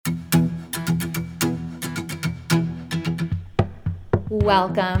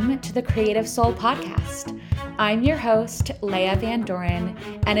Welcome to the Creative Soul Podcast. I'm your host, Leah Van Doren,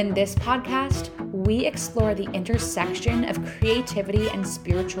 and in this podcast, we explore the intersection of creativity and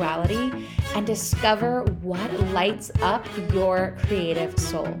spirituality and discover what lights up your creative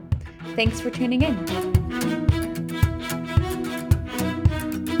soul. Thanks for tuning in.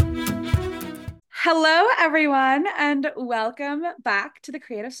 Hello, everyone, and welcome back to the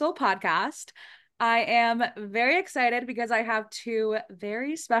Creative Soul Podcast. I am very excited because I have two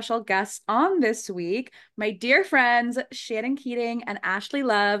very special guests on this week. My dear friends, Shannon Keating and Ashley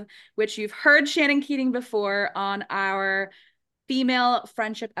Love, which you've heard Shannon Keating before on our female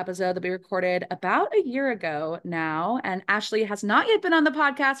friendship episode that we recorded about a year ago now. And Ashley has not yet been on the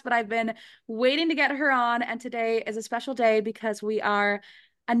podcast, but I've been waiting to get her on. And today is a special day because we are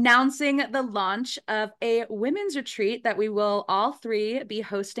announcing the launch of a women's retreat that we will all three be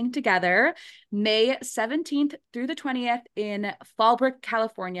hosting together May 17th through the 20th in Fallbrook,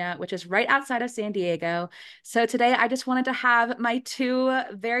 California, which is right outside of San Diego. So today I just wanted to have my two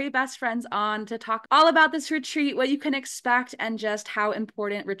very best friends on to talk all about this retreat, what you can expect, and just how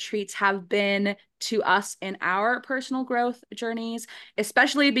important retreats have been to us in our personal growth journeys,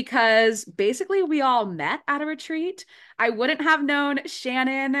 especially because basically we all met at a retreat. I wouldn't have known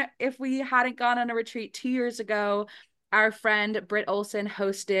Shannon if we hadn't gone on a retreat 2 years ago. Our friend Britt Olson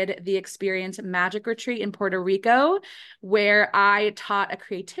hosted the Experience Magic Retreat in Puerto Rico, where I taught a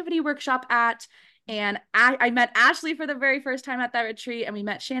creativity workshop at. And I met Ashley for the very first time at that retreat, and we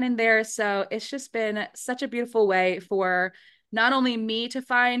met Shannon there. So it's just been such a beautiful way for not only me to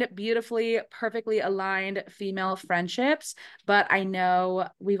find beautifully, perfectly aligned female friendships, but I know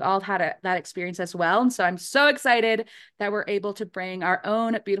we've all had that experience as well. And so I'm so excited that we're able to bring our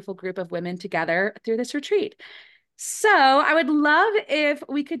own beautiful group of women together through this retreat. So I would love if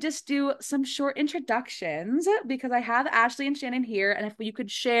we could just do some short introductions because I have Ashley and Shannon here. And if you could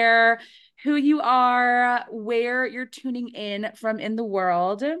share who you are, where you're tuning in from in the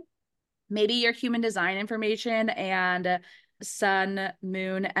world, maybe your human design information and sun,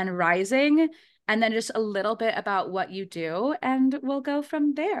 moon, and rising, and then just a little bit about what you do, and we'll go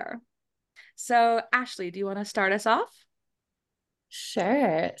from there. So Ashley, do you want to start us off?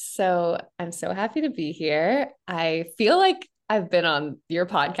 Sure. So I'm so happy to be here. I feel like I've been on your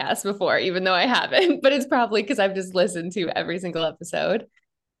podcast before, even though I haven't, but it's probably because I've just listened to every single episode.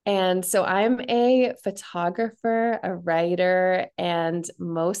 And so I'm a photographer, a writer, and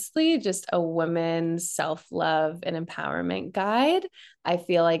mostly just a woman's self-love and empowerment guide. I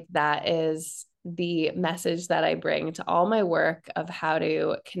feel like that is the message that I bring to all my work of how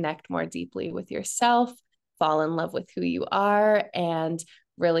to connect more deeply with yourself, fall in love with who you are, and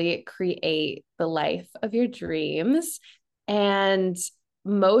really create the life of your dreams. And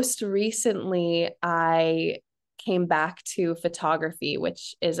most recently, I came back to photography,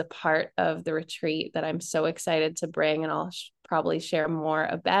 which is a part of the retreat that I'm so excited to bring, and I'll probably share more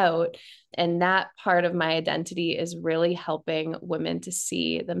about. And that part of my identity is really helping women to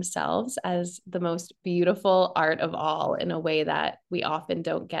see themselves as the most beautiful art of all in a way that we often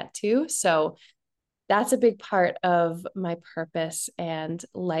don't get to. So that's a big part of my purpose and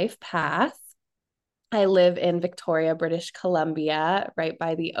life path. I live in Victoria, British Columbia, right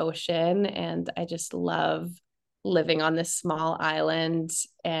by the ocean, and I just love living on this small island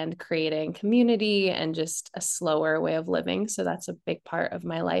and creating community and just a slower way of living. So that's a big part of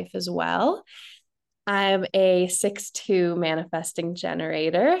my life as well. I'm a 6-2 manifesting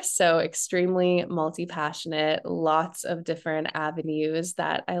generator, so extremely multi-passionate, lots of different avenues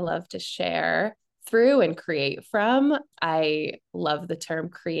that I love to share through and create from. I love the term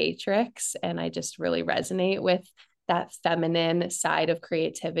creatrix, and I just really resonate with that feminine side of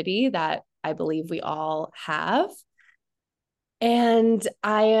creativity that I believe we all have. And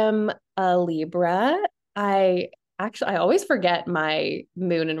I am a Libra. I always forget my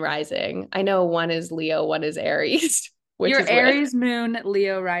moon and rising. I know one is Leo, one is Aries, which Your is Aries moon,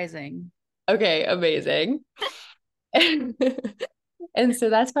 Leo rising. Okay, amazing. And so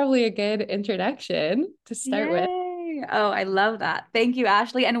that's probably a good introduction to start with. Yay. Oh, I love that. Thank you,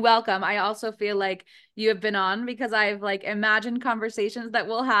 Ashley, and welcome. I also feel like you have been on because I've imagined conversations that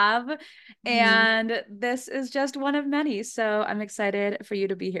we'll have, and this is just one of many. So I'm excited for you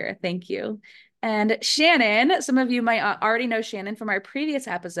to be here. Thank you. And Shannon, some of you might already know Shannon from our previous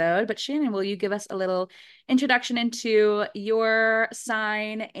episode, but Shannon, will you give us a little introduction into your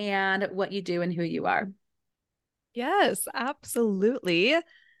sign and what you do and who you are? Yes, absolutely.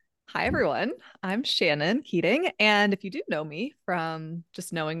 Hi, everyone. I'm Shannon Keating. And if you do know me from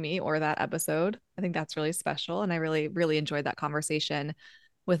just knowing me or that episode, I think that's really special. And I really, really enjoyed that conversation.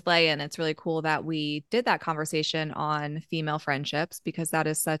 with Leia. And it's really cool that we did that conversation on female friendships because that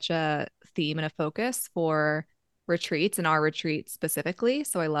is such a theme and a focus for retreats and our retreat specifically.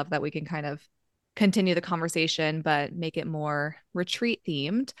 So I love that we can kind of continue the conversation, but make it more retreat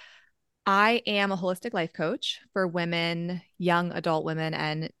themed. I am a holistic life coach for women, young adult women,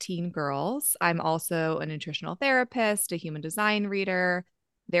 and teen girls. I'm also a nutritional therapist, a human design reader,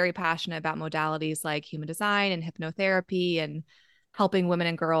 very passionate about modalities like human design and hypnotherapy and helping women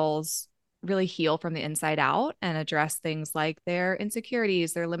and girls really heal from the inside out and address things like their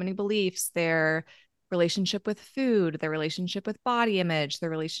insecurities, their limiting beliefs, their relationship with food, their relationship with body image, their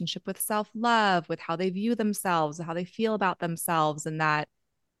relationship with self love, with how they view themselves, how they feel about themselves, and that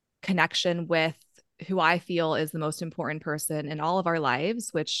connection with who I feel is the most important person in all of our lives,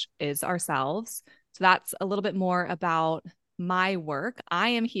 which is ourselves. So that's a little bit more about my work. I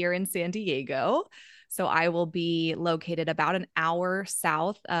am here in San Diego. So I will be located about an hour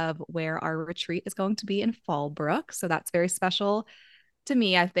south of where our retreat is going to be in Fallbrook. So that's very special to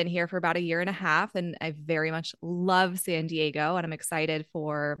me. I've been here for about a year and a half and I very much love San Diego. And I'm excited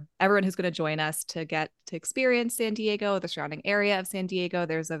for everyone who's going to join us to get to experience San Diego, the surrounding area of San Diego.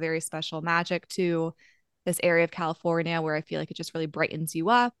 There's a very special magic to this area of California where I feel like it just really brightens you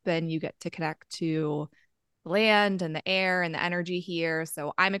up and you get to connect to the land and the air and the energy here.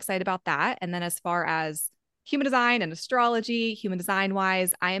 So I'm excited about that. And then as far as human design and astrology, human design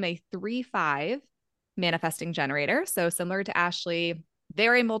wise, I am a 3-5 manifesting generator. So similar to Ashley,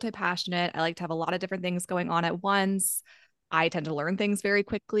 very multi-passionate. I like to have a lot of different things going on at once. I tend to learn things very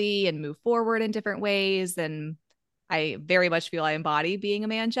quickly and move forward in different ways. And I very much feel I embody being a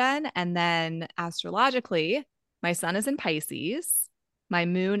man gen. And then astrologically, my sun is in Pisces, my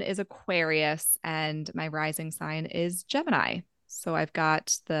moon is Aquarius, and my rising sign is Gemini. So I've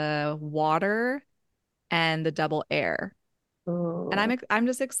got the water and the double air. And Oh. I'm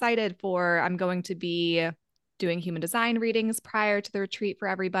just excited for I'm going to be doing human design readings prior to the retreat for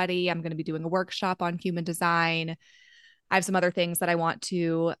everybody. I'm going to be doing a workshop on human design. I have some other things that I want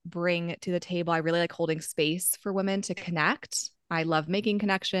to bring to the table. I really like holding space for women to connect. I love making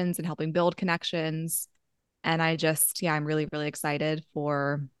connections and helping build connections. And I'm really, really excited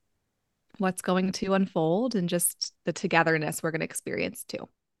for what's going to unfold and just the togetherness we're going to experience too.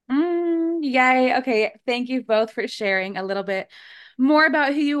 Yay. Okay. Thank you both for sharing a little bit more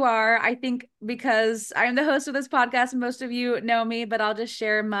about who you are. I think because I'm the host of this podcast, most of you know me, but I'll just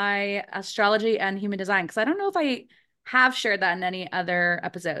share my astrology and human design because I don't know if I have shared that in any other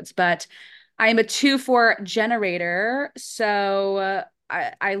episodes, but I'm a 2-4 generator. So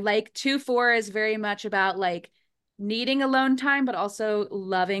I like 2-4 is very much about like needing alone time, but also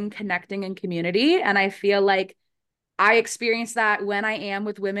loving, connecting, and community. And I feel like I experience that when I am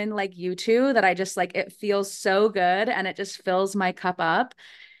with women like you two, that I just like it feels so good and it just fills my cup up.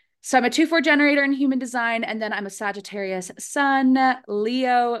 So I'm a 2-4 generator in human design, and then I'm a Sagittarius sun,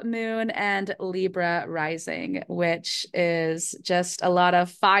 Leo moon, and Libra rising, which is just a lot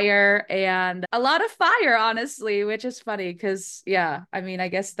of fire and a lot of fire, honestly, which is funny because, yeah, I mean, I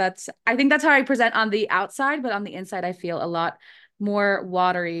think that's how I present on the outside, but on the inside, I feel a lot more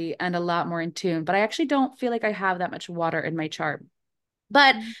watery and a lot more in tune. But I actually don't feel like I have that much water in my chart.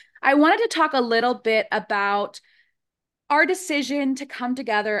 But I wanted to talk a little bit about our decision to come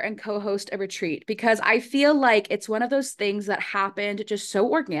together and co-host a retreat because I feel like it's one of those things that happened just so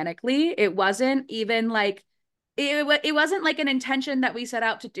organically. It wasn't even like it wasn't like an intention that we set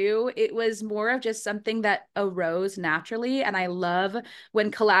out to do. It was more of just something that arose naturally. And I love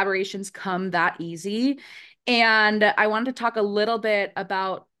when collaborations come that easy. And I wanted to talk a little bit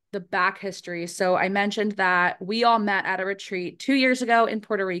about the back history. So I mentioned that we all met at a retreat 2 years ago in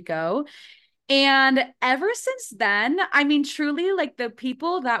Puerto Rico. And ever since then, I mean, truly, like the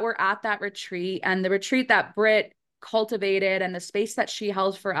people that were at that retreat and the retreat that Britt cultivated and the space that she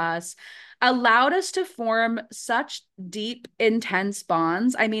held for us allowed us to form such deep, intense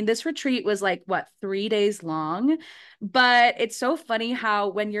bonds. I mean, this retreat was like, what, 3 days long? But it's so funny how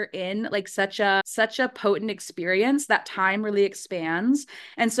when you're in like such a potent experience, that time really expands.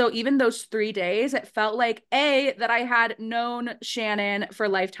 And so even those 3 days, it felt like that I had known Shannon for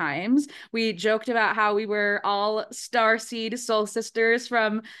lifetimes. We joked about how we were all star seed soul sisters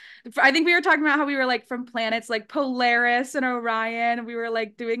from, I think we were talking about how we were like from planets like Polaris and Orion. We were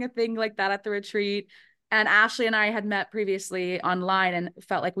like doing a thing like that at the retreat. And Ashley and I had met previously online and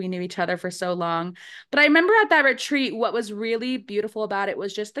felt like we knew each other for so long. But I remember at that retreat, what was really beautiful about it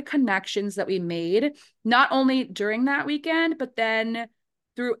was just the connections that we made, not only during that weekend, but then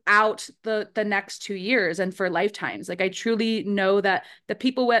throughout the next 2 years and for lifetimes. Like I truly know that the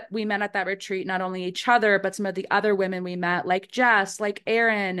people we met at that retreat, not only each other, but some of the other women we met, like Jess, like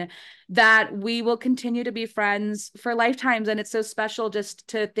Erin, that we will continue to be friends for lifetimes. And it's so special just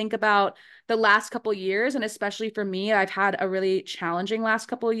to think about the last couple years. And especially for me, I've had a really challenging last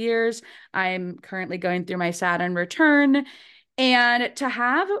couple of years. I'm currently going through my Saturn return. And to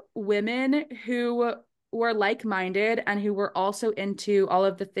have women who were like-minded and who were also into all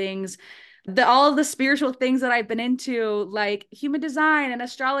of the things, all of the spiritual things that I've been into, like human design and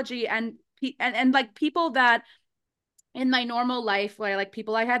astrology, and like people that in my normal life, where like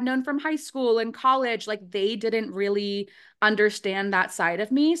people I had known from high school and college, like they didn't really understand that side of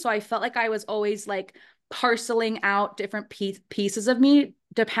me. So I felt like I was always like parceling out different pieces of me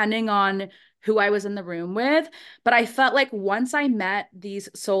depending on who I was in the room with. But I felt like once I met these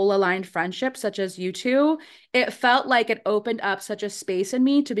soul aligned friendships, such as you two, it felt like it opened up such a space in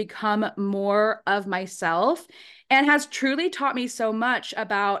me to become more of myself, and has truly taught me so much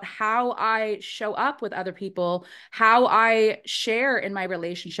about how I show up with other people, how I share in my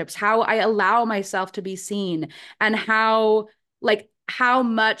relationships, how I allow myself to be seen, and how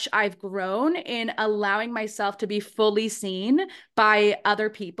much I've grown in allowing myself to be fully seen by other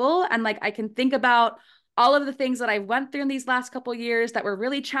people. And like I can think about all of the things that I went through in these last couple years that were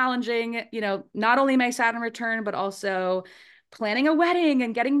really challenging, not only my Saturn return, but also planning a wedding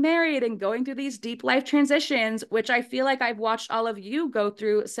and getting married and going through these deep life transitions, which I feel like I've watched all of you go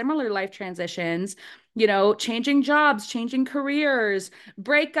through similar life transitions, changing jobs, changing careers,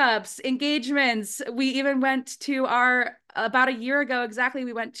 breakups, engagements. We even went to about a year ago exactly,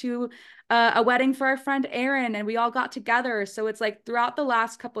 we went to a wedding for our friend Erin, and we all got together. So it's like throughout the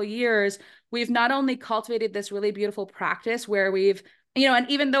last couple years, we've not only cultivated this really beautiful practice where we've and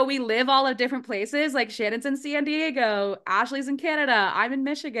even though we live all of different places, like Shannon's in San Diego, Ashley's in Canada, I'm in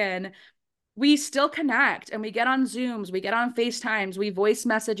Michigan, we still connect and we get on Zooms, we get on FaceTimes, we voice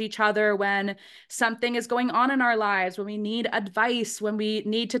message each other when something is going on in our lives, when we need advice, when we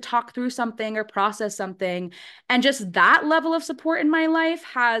need to talk through something or process something. And just that level of support in my life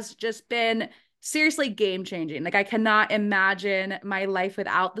has just been seriously game changing. Like I cannot imagine my life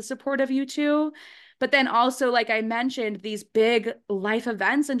without the support of you two. But then also, like I mentioned, these big life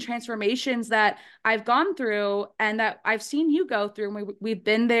events and transformations that I've gone through and that I've seen you go through, and we've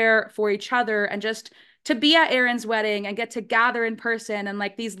been there for each other. And just to be at Erin's wedding and get to gather in person, and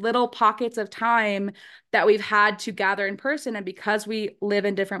like these little pockets of time that we've had to gather in person. And because we live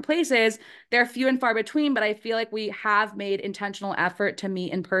in different places, they're few and far between, but I feel like we have made intentional effort to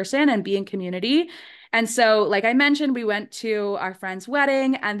meet in person and be in community. And so, like I mentioned, we went to our friend's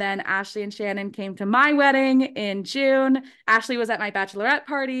wedding, and then Ashley and Shannon came to my wedding in June. Ashley was at my bachelorette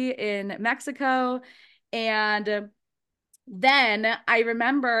party in Mexico. And then I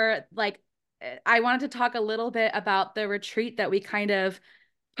remember, like, I wanted to talk a little bit about the retreat that we kind of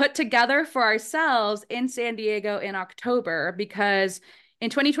put together for ourselves in San Diego in October, because in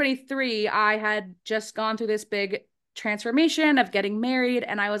 2023, I had just gone through this big transformation of getting married,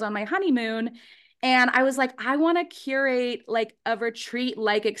 and I was on my honeymoon. And I was like, I want to curate like a retreat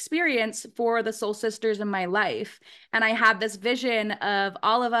like experience for the soul sisters in my life. And I had this vision of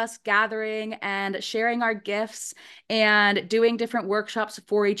all of us gathering and sharing our gifts and doing different workshops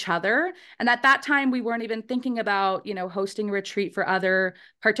for each other. And at that time, we weren't even thinking about, hosting a retreat for other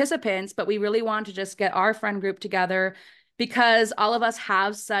participants, but we really wanted to just get our friend group together because all of us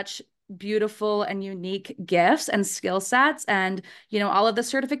have such beautiful and unique gifts and skill sets, and all of the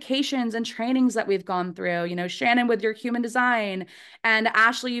certifications and trainings that we've gone through, Shannon with your human design, and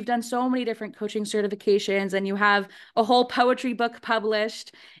Ashley, you've done so many different coaching certifications, and you have a whole poetry book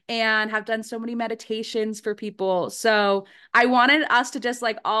published and have done so many meditations for people. So I wanted us to just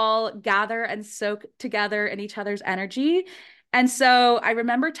like all gather and soak together in each other's energy. And so I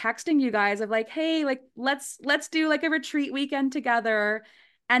remember texting you guys of like, hey, like let's do like a retreat weekend together.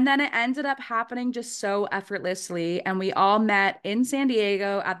 And then it ended up happening just so effortlessly. And we all met in San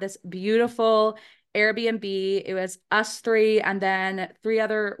Diego at this beautiful Airbnb. It was us three and then three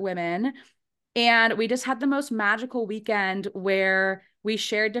other women. And we just had the most magical weekend where we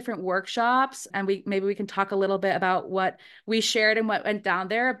shared different workshops, and maybe we can talk a little bit about what we shared and what went down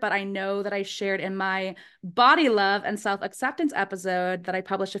there. But I know that I shared in my body love and self-acceptance episode that I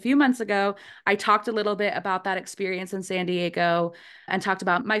published a few months ago. I talked a little bit about that experience in San Diego and talked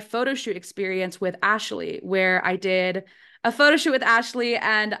about my photo shoot experience with Ashley, where I did a photo shoot with Ashley,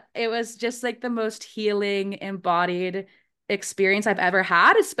 and it was just like the most healing, embodied experience I've ever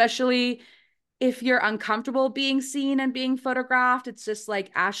had, especially if you're uncomfortable being seen and being photographed. It's just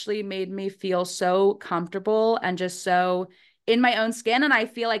like Ashley made me feel so comfortable and just so in my own skin. And I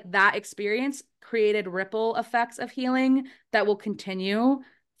feel like that experience created ripple effects of healing that will continue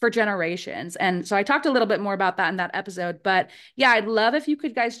for generations. And so I talked a little bit more about that in that episode. But yeah, I'd love if you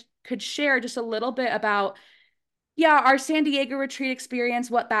guys could share just a little bit about, yeah, our San Diego retreat experience,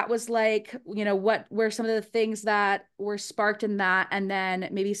 what that was like, what were some of the things that were sparked in that, and then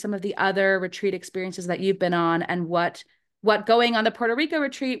maybe some of the other retreat experiences that you've been on, and what going on the Puerto Rico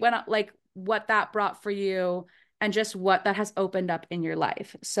retreat went like, what that brought for you, and just what that has opened up in your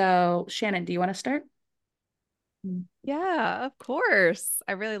life. So, Shannon, do you want to start? Yeah, of course.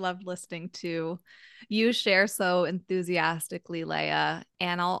 I really loved listening to you share so enthusiastically, Leia.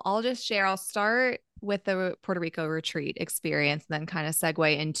 And I'll just share. I'll start with the Puerto Rico retreat experience and then kind of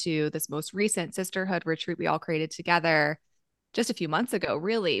segue into this most recent sisterhood retreat we all created together just a few months ago,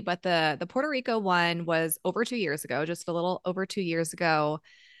 really. But the Puerto Rico one was over 2 years ago, just a little over 2 years ago.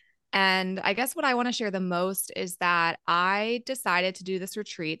 And I guess what I want to share the most is that I decided to do this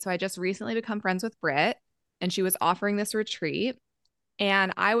retreat. So I just recently become friends with Britt, and she was offering this retreat.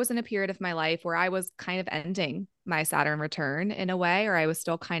 And I was in a period of my life where I was kind of ending my Saturn return in a way, or I was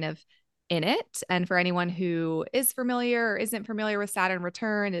still kind of in it. And for anyone who is familiar or isn't familiar with Saturn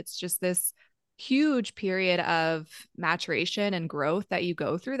return, it's just this huge period of maturation and growth that you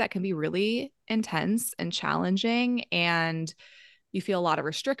go through that can be really intense and challenging. And you feel a lot of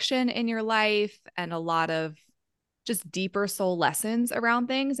restriction in your life and a lot of just deeper soul lessons around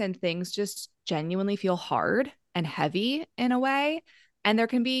things, and things just genuinely feel hard and heavy in a way. And there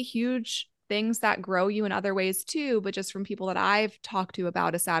can be huge things that grow you in other ways too. But just from people that I've talked to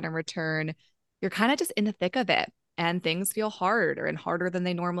about a Saturn return, you're kind of just in the thick of it and things feel harder and harder than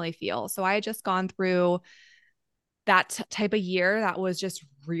they normally feel. So I had just gone through that type of year that was just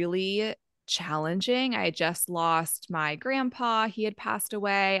really challenging. I had just lost my grandpa. He had passed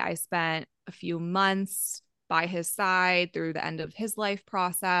away. I spent a few months by his side through the end of his life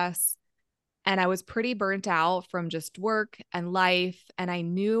process. And I was pretty burnt out from just work and life. And I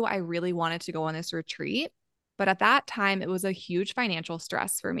knew I really wanted to go on this retreat. But at that time, it was a huge financial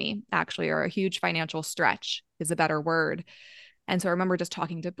stress for me, actually, or a huge financial stretch is a better word. And so I remember just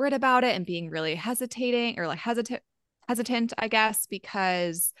talking to Britt about it and being really hesitant, I guess,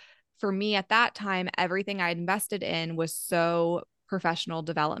 because for me at that time, everything I'd invested in was so professional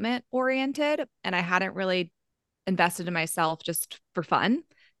development oriented. And I hadn't really invested in myself just for fun,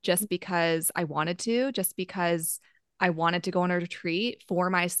 just because I wanted to, just because I wanted to go on a retreat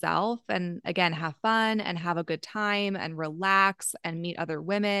for myself and again, have fun and have a good time and relax and meet other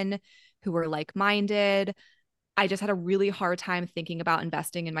women who were like minded. I just had a really hard time thinking about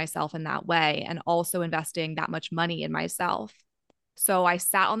investing in myself in that way and also investing that much money in myself. So I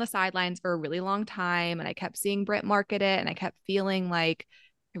sat on the sidelines for a really long time and I kept seeing Britt market it and I kept feeling like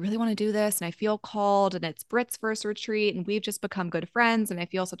I really want to do this and I feel called, and it's Britt's first retreat and we've just become good friends and I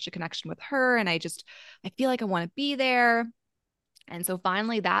feel such a connection with her and I feel like I want to be there. And so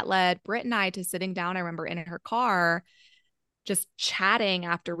finally that led Britt and I to sitting down, I remember in her car just chatting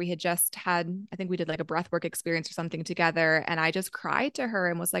after we had just had, I think we did like a breathwork experience or something together. And I just cried to her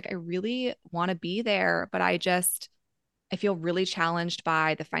and was like, I really want to be there, but I feel really challenged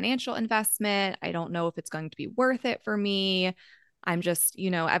by the financial investment. I don't know if it's going to be worth it for me. I'm just,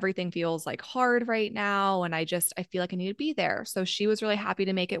 everything feels like hard right now. And I feel like I need to be there. So she was really happy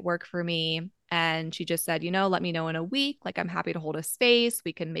to make it work for me. And she just said, let me know in a week. Like, I'm happy to hold a space.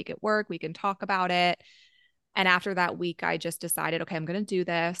 We can make it work. We can talk about it. And after that week, I just decided, okay, I'm going to do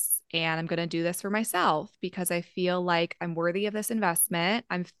this and I'm going to do this for myself because I feel like I'm worthy of this investment.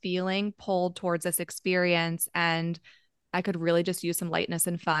 I'm feeling pulled towards this experience and I could really just use some lightness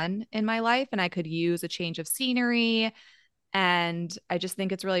and fun in my life. And I could use a change of scenery. And I just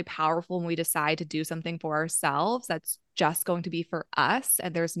think it's really powerful when we decide to do something for ourselves that's just going to be for us.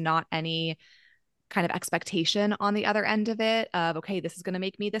 And there's not any kind of expectation on the other end of it of, okay, this is going to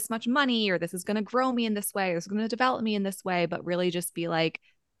make me this much money, or this is going to grow me in this way, or this is going to develop me in this way, but really just be like,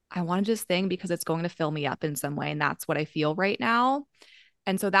 I want to do this thing because it's going to fill me up in some way. And that's what I feel right now.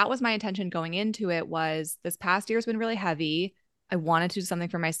 And so that was my intention going into it. Was this past year has been really heavy. I wanted to do something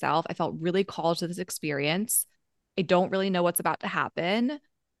for myself. I felt really called to this experience. I don't really know what's about to happen,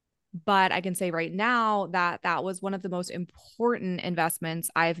 but I can say right now that that was one of the most important investments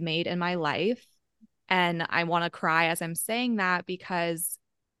I've made in my life. And I want to cry as I'm saying that because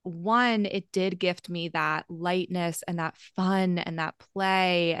one, it did gift me that lightness and that fun and that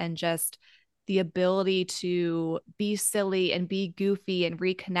play and just the ability to be silly and be goofy and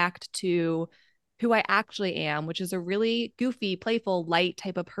reconnect to who I actually am, which is a really goofy, playful, light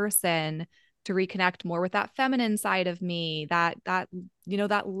type of person, to reconnect more with that feminine side of me, that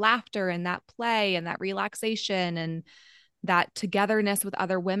laughter and that play and that relaxation and that togetherness with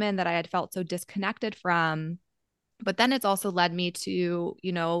other women that I had felt so disconnected from. But then it's also led me to,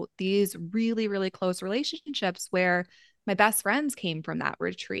 these really, really close relationships where my best friends came from that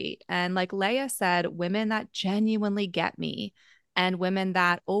retreat. And like Leah said, women that genuinely get me, and women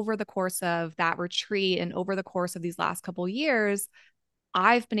that over the course of that retreat and over the course of these last couple of years,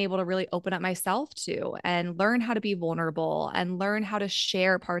 I've been able to really open up myself to and learn how to be vulnerable and learn how to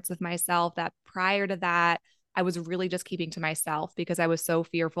share parts of myself that prior to that, I was really just keeping to myself because I was so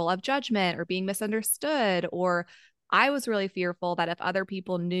fearful of judgment or being misunderstood. Or I was really fearful that if other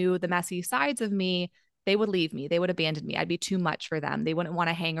people knew the messy sides of me, they would leave me, they would abandon me. I'd be too much for them. They wouldn't want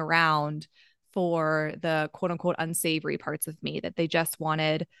to hang around for the quote unquote unsavory parts of me, that they just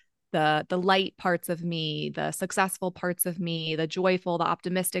wanted the light parts of me, the successful parts of me, the joyful, the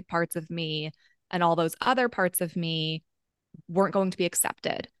optimistic parts of me, and all those other parts of me weren't going to be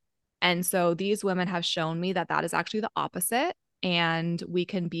accepted. And so these women have shown me that that is actually the opposite. And we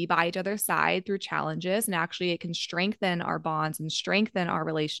can be by each other's side through challenges. And actually, it can strengthen our bonds and strengthen our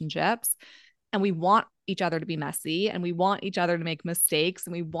relationships. And we want each other to be messy, and we want each other to make mistakes,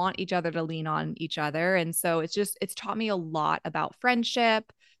 and we want each other to lean on each other. And so it's taught me a lot about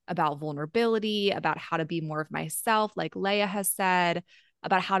friendship, about vulnerability, about how to be more of myself, like Leah has said,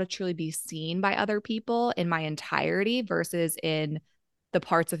 about how to truly be seen by other people in my entirety versus in the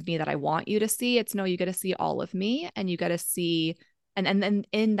parts of me that I want you to see. It's no, you get to see all of me, and you get to see, and then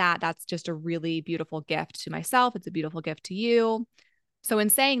in that, that's just a really beautiful gift to myself. It's a beautiful gift to you. So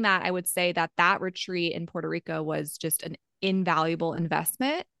in saying that, I would say that that retreat in Puerto Rico was just an invaluable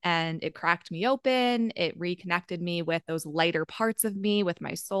investment, and it cracked me open. It reconnected me with those lighter parts of me, with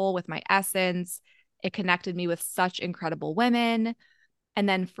my soul, with my essence. It connected me with such incredible women. And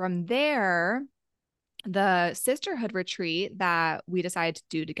then from there, the sisterhood retreat that we decided to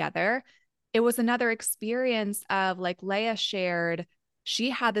do together, it was another experience of, like Leah shared,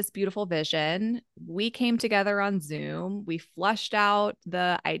 she had this beautiful vision. We came together on Zoom. We flushed out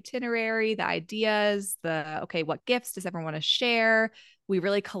the itinerary, the ideas, okay, what gifts does everyone want to share? We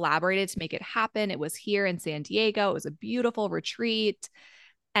really collaborated to make it happen. It was here in San Diego. It was a beautiful retreat.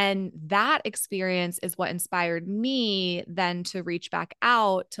 And that experience is what inspired me then to reach back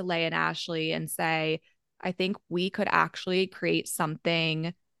out to Leigh and Ashley and say, I think we could actually create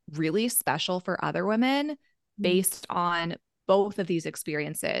something really special for other women based on both of these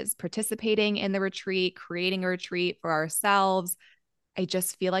experiences, participating in the retreat, creating a retreat for ourselves. I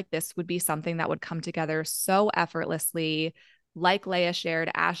just feel like this would be something that would come together so effortlessly. Like Leah shared,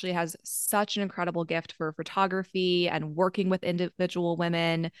 Ashley has such an incredible gift for photography and working with individual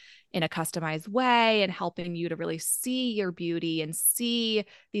women in a customized way and helping you to really see your beauty and see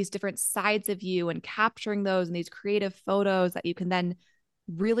these different sides of you and capturing those in these creative photos that you can then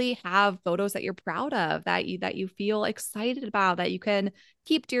really have photos that you're proud of, that you feel excited about, that you can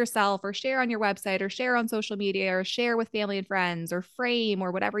keep to yourself or share on your website or share on social media or share with family and friends or frame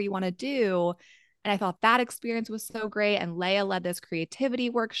or whatever you want to do. And I thought that experience was so great. And Leah led this creativity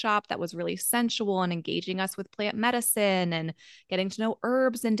workshop that was really sensual and engaging us with plant medicine and getting to know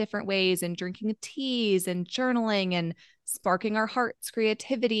herbs in different ways and drinking teas and journaling and sparking our heart's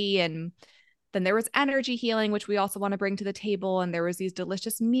creativity. And then there was energy healing, which we also want to bring to the table. And there was these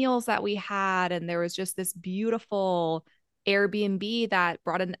delicious meals that we had. And there was just this beautiful Airbnb that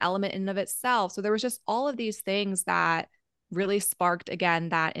brought an element in of itself. So there was just all of these things that really sparked, again,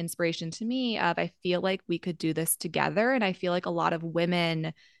 that inspiration to me of, I feel like we could do this together. And I feel like a lot of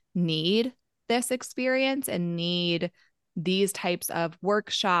women need this experience and need these types of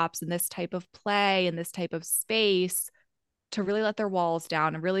workshops and this type of play and this type of space to really let their walls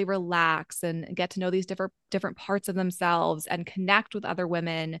down and really relax and get to know these different parts of themselves and connect with other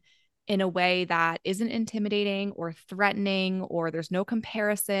women in a way that isn't intimidating or threatening, or there's no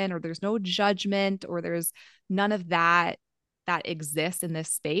comparison or there's no judgment or there's none of that exists in this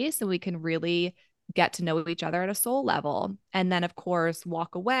space. And we can really get to know each other at a soul level. And then, of course,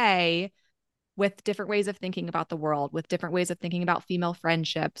 walk away with different ways of thinking about the world, with different ways of thinking about female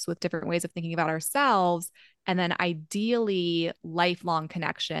friendships, with different ways of thinking about ourselves, and then ideally lifelong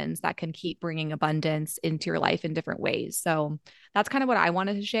connections that can keep bringing abundance into your life in different ways. So that's kind of what I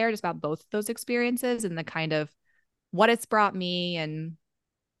wanted to share, just about both of those experiences and the kind of what it's brought me. And,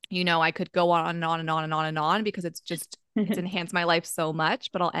 I could go on and on and on and on and on because it's enhanced my life so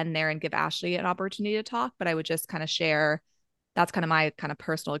much, but I'll end there and give Ashley an opportunity to talk. But I would just kind of share, that's kind of my kind of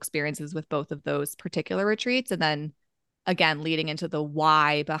personal experiences with both of those particular retreats. And then again, leading into the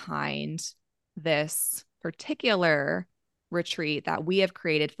why behind this particular retreat that we have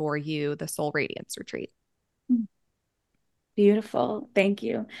created for you, the Soul Radiance retreat. Beautiful. Thank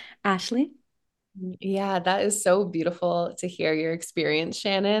you. Ashley? Yeah, that is so beautiful to hear your experience,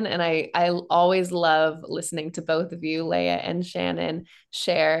 Shannon. And I always love listening to both of you, Leah and Shannon,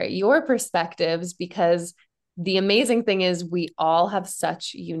 share your perspectives because the amazing thing is we all have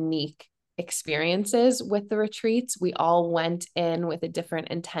such unique experiences with the retreats. We all went in with a different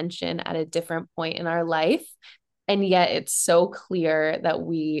intention at a different point in our life. And yet it's so clear that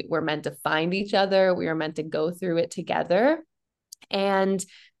we were meant to find each other. We were meant to go through it together. And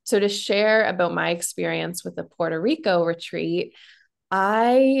so to share about my experience with the Puerto Rico retreat,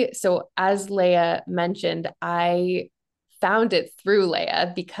 so as Leah mentioned, I found it through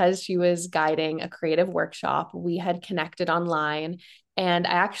Leah because she was guiding a creative workshop. We had connected online. And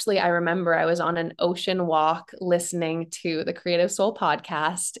I remember I was on an ocean walk listening to the Creative Soul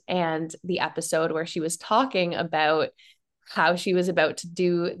podcast and the episode where she was talking about how she was about to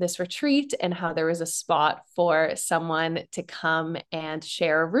do this retreat and how there was a spot for someone to come and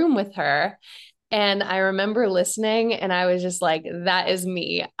share a room with her. And I remember listening and I was just like, that is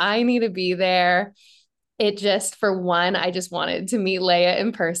me. I need to be there. It just, for one, I just wanted to meet Leah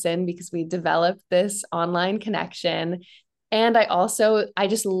in person because we developed this online connection. And I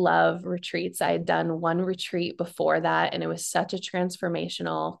just love retreats. I had done one retreat before that, and it was such a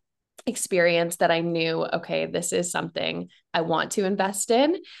transformational experience that I knew, okay, this is something I want to invest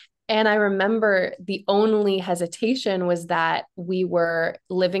in. And I remember the only hesitation was that we were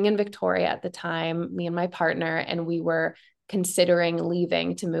living in Victoria at the time, me and my partner, and we were considering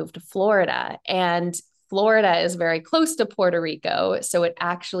leaving to move to Florida. And Florida is very close to Puerto Rico. So it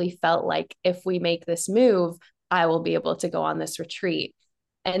actually felt like if we make this move, I will be able to go on this retreat.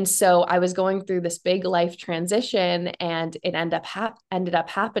 And so I was going through this big life transition, and it ended up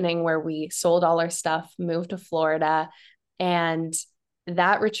happening where we sold all our stuff, moved to Florida, and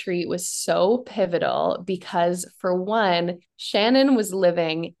that retreat was so pivotal because, for one, Shannon was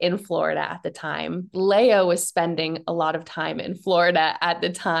living in Florida at the time. Leah was spending a lot of time in Florida at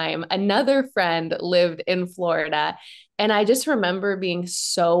the time. Another friend lived in Florida. And I just remember being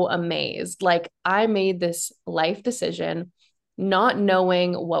so amazed. Like, I made this life decision, not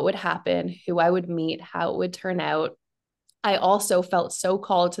knowing what would happen, who I would meet, how it would turn out. I also felt so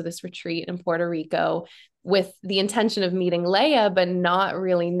called to this retreat in Puerto Rico with the intention of meeting Leah, but not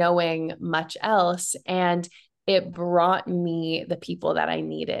really knowing much else. And it brought me the people that I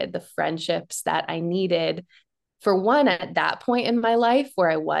needed, the friendships that I needed. For one, at that point in my life where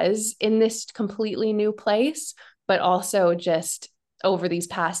I was in this completely new place, but also just over these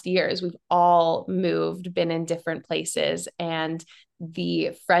past years, we've all moved, been in different places, and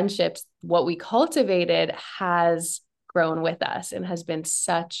the friendships, what we cultivated, has grown with us and has been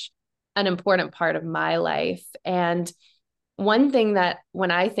such an important part of my life. And one thing that when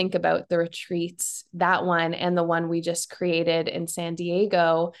I think about the retreats, that one and the one we just created in San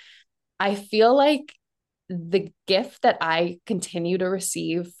Diego, I feel like the gift that I continue to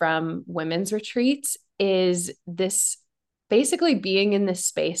receive from women's retreats is this, basically being in this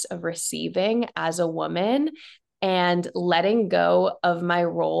space of receiving as a woman and letting go of my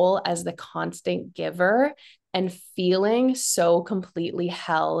role as the constant giver and feeling so completely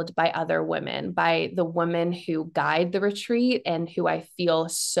held by other women, by the women who guide the retreat and who I feel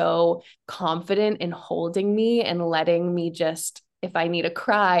so confident in holding me and letting me just, if I need a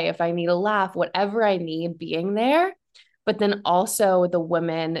cry, if I need a laugh, whatever I need, being there. But then also the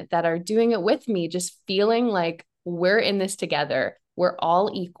women that are doing it with me, just feeling like we're in this together. We're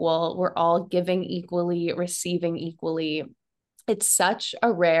all equal. We're all giving equally, receiving equally. It's such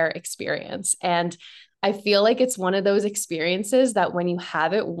a rare experience. And I feel like it's one of those experiences that when you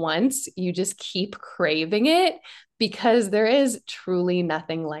have it once, you just keep craving it because there is truly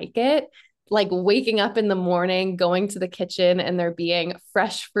nothing like it. Like waking up in the morning, going to the kitchen, and there being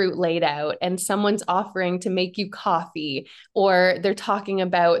fresh fruit laid out, and someone's offering to make you coffee, or they're talking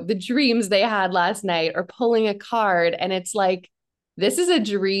about the dreams they had last night, or pulling a card. And it's like, this is a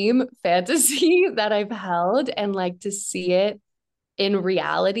dream fantasy that I've held. And like to see it in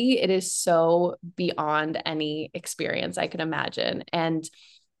reality, it is so beyond any experience I can imagine. And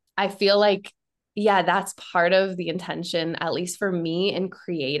I feel like, yeah, that's part of the intention, at least for me in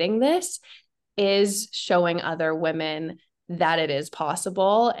creating this, is showing other women that it is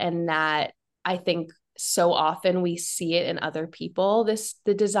possible. And that I think so often we see it in other people,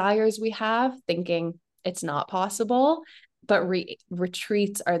 the desires we have, thinking it's not possible. But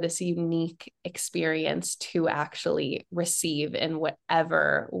retreats are this unique experience to actually receive in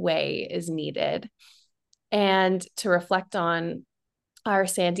whatever way is needed. And to reflect on our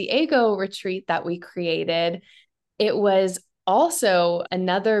San Diego retreat that we created, it was also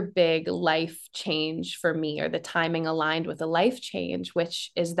another big life change for me, or the timing aligned with a life change,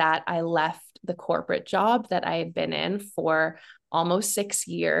 which is that I left the corporate job that I had been in for almost 6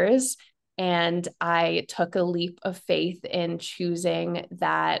 years. And I took a leap of faith in choosing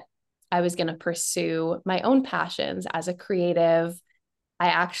that I was going to pursue my own passions as a creative. I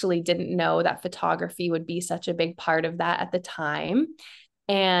actually didn't know that photography would be such a big part of that at the time.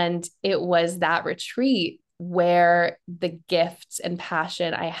 And it was that retreat where the gifts and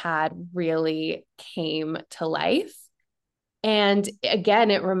passion I had really came to life. And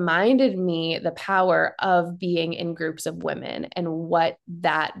again, it reminded me the power of being in groups of women and what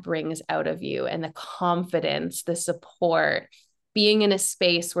that brings out of you, and the confidence, the support, being in a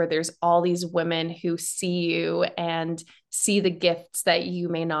space where there's all these women who see you and see the gifts that you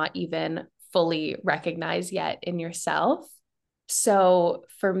may not even fully recognize yet in yourself. So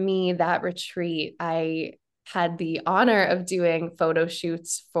for me, that retreat, I had the honor of doing photo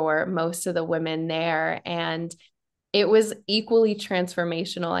shoots for most of the women there. And it was equally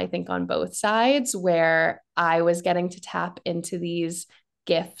transformational, I think, on both sides, where I was getting to tap into these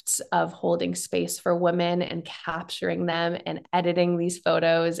gifts of holding space for women and capturing them and editing these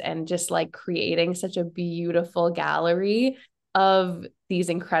photos and just like creating such a beautiful gallery of these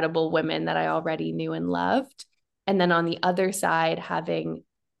incredible women that I already knew and loved. And then on the other side, having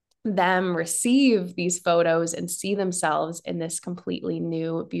them receive these photos and see themselves in this completely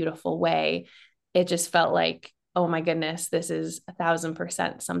new, beautiful way, it just felt like, oh my goodness, this is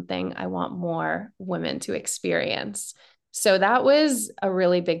 1,000% something I want more women to experience. So that was a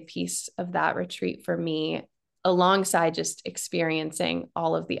really big piece of that retreat for me, alongside just experiencing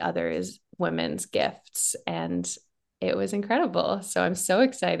all of the others women's gifts. And it was incredible. So I'm so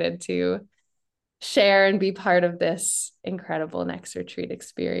excited to share and be part of this incredible next retreat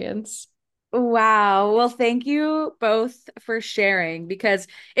experience. Wow. Well, thank you both for sharing, because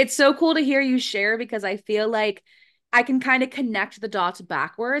it's so cool to hear you share, because I feel like I can kind of connect the dots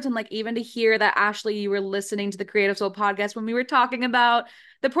backwards, and like even to hear that, Ashley, you were listening to the Creative Soul podcast when we were talking about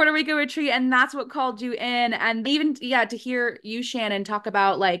the Puerto Rico retreat, and that's what called you in. And even, yeah, to hear you, Shannon, talk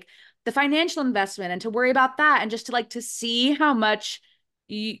about like the financial investment and to worry about that, and just to like to see how much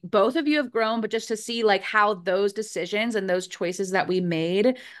both of you have grown, but just to see like how those decisions and those choices that we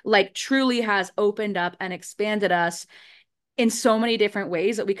made like truly has opened up and expanded us in so many different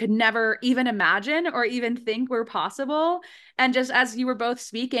ways that we could never even imagine or even think were possible. And just as you were both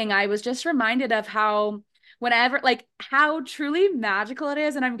speaking, I was just reminded of how whenever like how truly magical it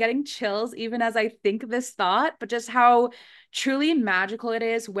is, and I'm getting chills even as I think this thought, but just how truly magical it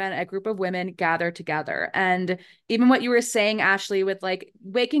is when a group of women gather together. And even what you were saying, Ashley, with like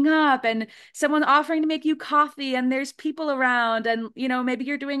waking up and someone offering to make you coffee and there's people around, and maybe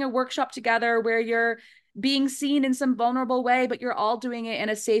you're doing a workshop together where you're being seen in some vulnerable way, but you're all doing it in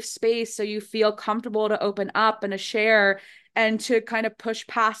a safe space so you feel comfortable to open up and to share and to kind of push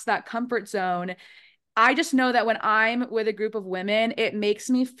past that comfort zone. I just know that when I'm with a group of women, it makes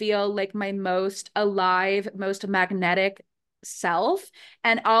me feel like my most alive, most magnetic self.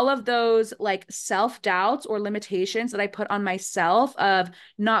 And all of those like self-doubts or limitations that I put on myself of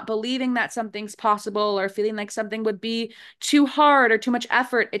not believing that something's possible or feeling like something would be too hard or too much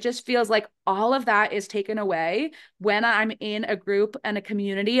effort, it just feels like all of that is taken away when I'm in a group and a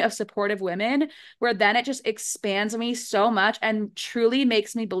community of supportive women, where then it just expands me so much and truly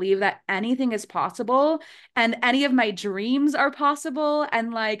makes me believe that anything is possible and any of my dreams are possible.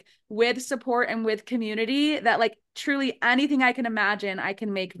 And like with support and with community, that like truly anything I can imagine, I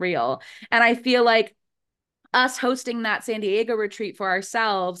can make real. And I feel like us hosting that San Diego retreat for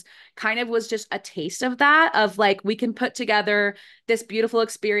ourselves kind of was just a taste of that, of like we can put together this beautiful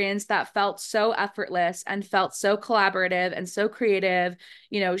experience that felt so effortless and felt so collaborative and so creative,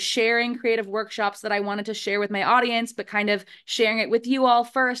 sharing creative workshops that I wanted to share with my audience, but kind of sharing it with you all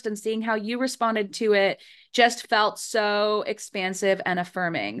first and seeing how you responded to it just felt so expansive and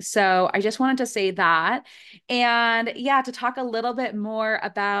affirming. So I just wanted to say that. And yeah, to talk a little bit more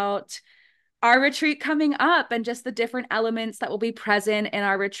about our retreat coming up and just the different elements that will be present in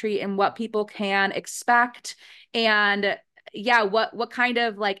our retreat and what people can expect, and yeah, what kind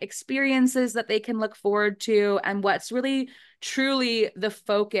of like experiences that they can look forward to, and what's really truly the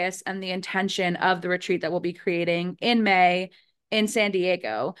focus and the intention of the retreat that we'll be creating in May in San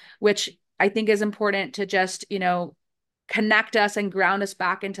Diego, which I think is important to just connect us and ground us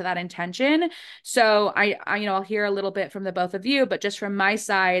back into that intention. So I'll hear a little bit from the both of you, but just from my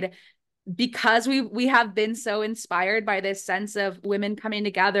side, because we have been so inspired by this sense of women coming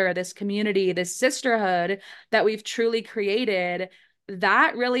together, this community, this sisterhood that we've truly created,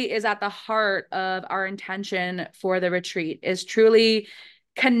 that really is at the heart of our intention for the retreat, is truly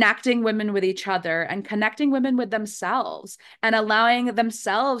connecting women with each other and connecting women with themselves and allowing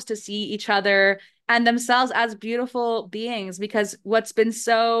themselves to see each other and themselves as beautiful beings. Because what's been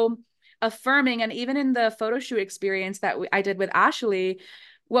so affirming, and even in the photo shoot experience that I did with Ashley,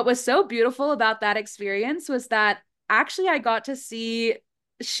 what was so beautiful about that experience was that actually I got to see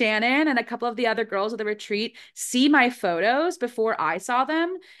Shannon and a couple of the other girls at the retreat see my photos before I saw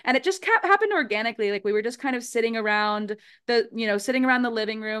them. And it just kept happened organically. Like we were just kind of sitting around sitting around the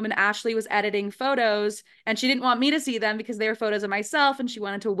living room, and Ashley was editing photos, and she didn't want me to see them because they were photos of myself and she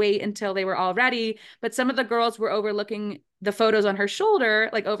wanted to wait until they were all ready. But some of the girls were overlooking the photos on her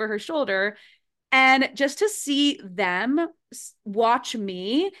shoulder, like over her shoulder. And just to see them watch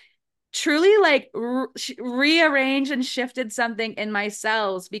me truly like rearranged and shifted something in my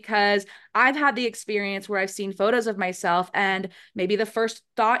cells, because I've had the experience where I've seen photos of myself and maybe the first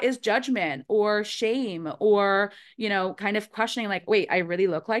thought is judgment or shame or, kind of questioning like, wait, I really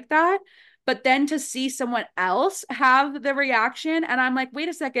look like that? But then to see someone else have the reaction and I'm like, wait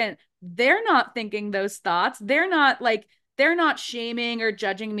a second, they're not thinking those thoughts. They're not shaming or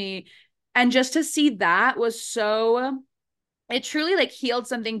judging me. And just to see that was so, it truly like healed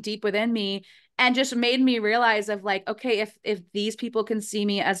something deep within me and just made me realize of like, okay, if these people can see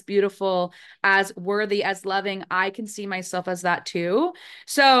me as beautiful, as worthy, as loving, I can see myself as that too.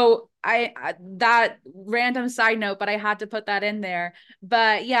 So I that random side note, but I had to put that in there.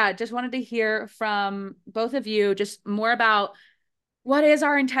 But yeah, just wanted to hear from both of you just more about what is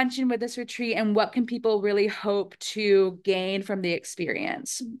our intention with this retreat and what can people really hope to gain from the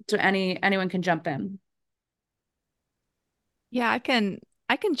experience. So anyone can jump in. Yeah, I can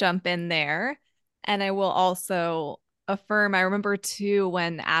jump in there, and I will also affirm. I remember too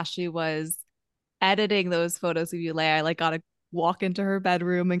when Ashley was editing those photos of you, Leia, I like got to walk into her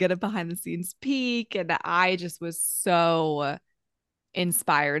bedroom and get a behind the scenes peek, and I just was so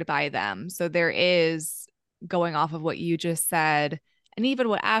inspired by them. So there is, going off of what you just said and even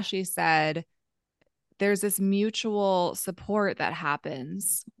what Ashley said, there's this mutual support that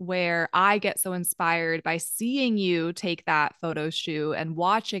happens where I get so inspired by seeing you take that photo shoot and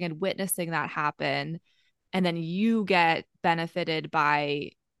watching and witnessing that happen. And then you get benefited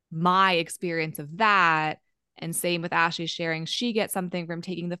by my experience of that. And same with Ashley sharing, she gets something from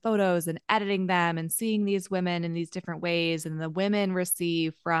taking the photos and editing them and seeing these women in these different ways. And the women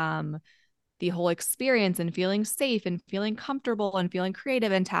receive from the whole experience and feeling safe and feeling comfortable and feeling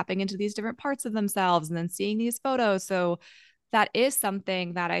creative and tapping into these different parts of themselves and then seeing these photos. So that is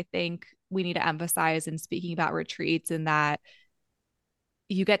something that I think we need to emphasize in speaking about retreats, and that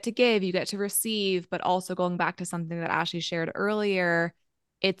you get to give, you get to receive, but also going back to something that Ashley shared earlier,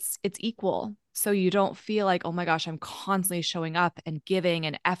 it's equal. So you don't feel like, oh my gosh, I'm constantly showing up and giving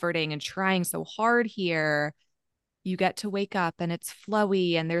and efforting and trying so hard here. You get to wake up and it's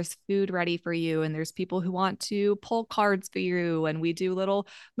flowy and there's food ready for you and there's people who want to pull cards for you and we do little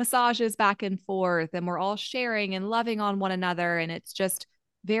massages back and forth and we're all sharing and loving on one another, and it's just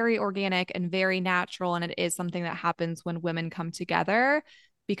very organic and very natural, and it is something that happens when women come together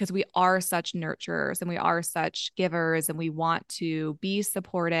because we are such nurturers and we are such givers and we want to be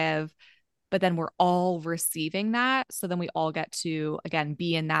supportive, but then we're all receiving that, so then we all get to again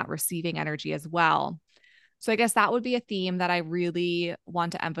be in that receiving energy as well. So I guess that would be a theme that I really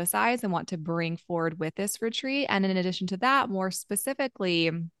want to emphasize and want to bring forward with this retreat. And in addition to that, more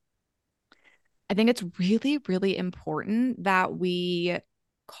specifically, I think it's really, really important that we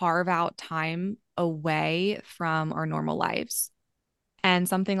carve out time away from our normal lives. And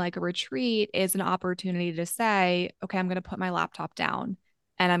something like a retreat is an opportunity to say, okay, I'm going to put my laptop down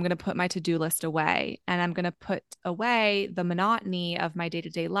and I'm going to put my to do list away and I'm going to put away the monotony of my day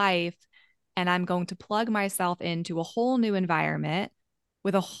to day life. And I'm going to plug myself into a whole new environment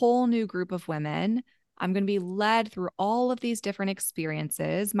with a whole new group of women. I'm going to be led through all of these different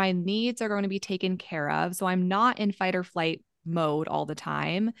experiences. My needs are going to be taken care of. So I'm not in fight or flight mode all the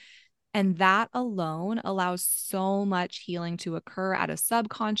time. And that alone allows so much healing to occur at a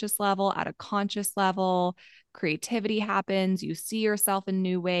subconscious level, at a conscious level. Creativity happens. You see yourself in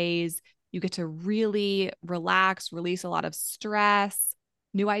new ways. You get to really relax, release a lot of stress.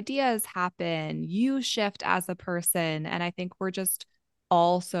 New ideas happen. You shift as a person. And I think we're just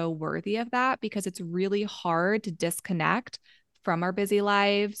all so worthy of that because it's really hard to disconnect from our busy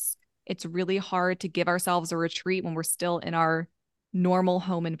lives. It's really hard to give ourselves a retreat when we're still in our normal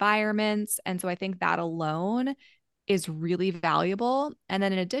home environments. And so I think that alone is really valuable. And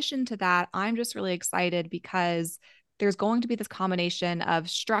then in addition to that, I'm just really excited because there's going to be this combination of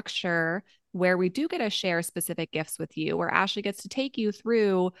structure where we do get to share specific gifts with you, where Ashley gets to take you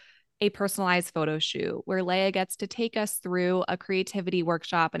through a personalized photo shoot, where Leia gets to take us through a creativity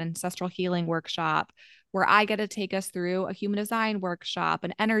workshop, an ancestral healing workshop, where I get to take us through a human design workshop,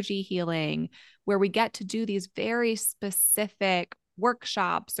 an energy healing, where we get to do these very specific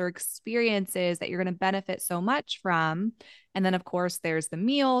workshops or experiences that you're going to benefit so much from. And then, of course, there's the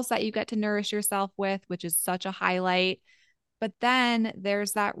meals that you get to nourish yourself with, which is such a highlight. But then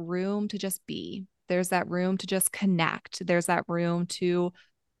there's that room to just be. There's that room to just connect. There's that room to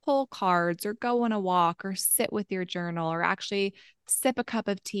pull cards or go on a walk or sit with your journal or actually sip a cup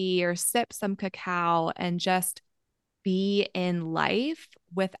of tea or sip some cacao and just be in life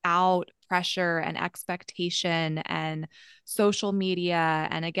without pressure and expectation and social media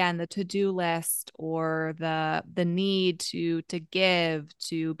and again the to-do list or the need to give,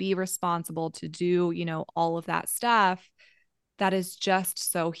 to be responsible, to do, all of that stuff. That is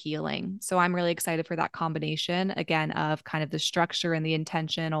just so healing. So I'm really excited for that combination again of kind of the structure and the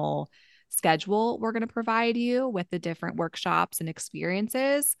intentional schedule we're going to provide you with the different workshops and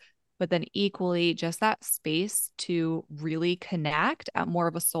experiences, but then equally just that space to really connect at more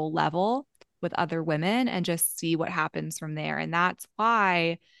of a soul level with other women and just see what happens from there. And that's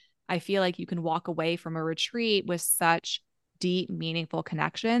why I feel like you can walk away from a retreat with such deep, meaningful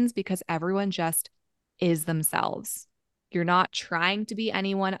connections because everyone just is themselves. You're not trying to be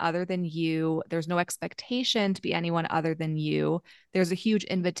anyone other than you. There's no expectation to be anyone other than you. There's a huge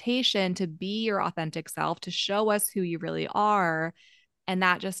invitation to be your authentic self, to show us who you really are. And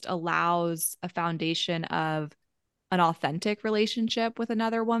that just allows a foundation of an authentic relationship with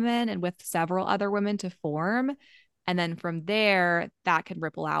another woman and with several other women to form. And then from there, that can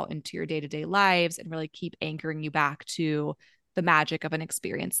ripple out into your day to day lives and really keep anchoring you back to the magic of an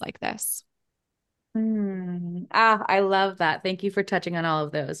experience like this. I love that. Thank you for touching on all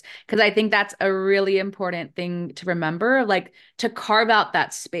of those because I think that's a really important thing to remember, like to carve out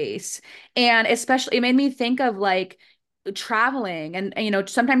that space. And especially, it made me think of like traveling and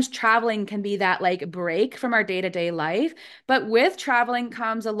sometimes traveling can be that like break from our day-to-day life, but with traveling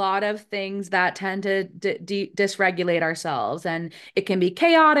comes a lot of things that tend to dysregulate ourselves, and it can be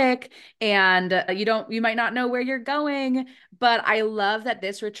chaotic, and you might not know where you're going. But I love that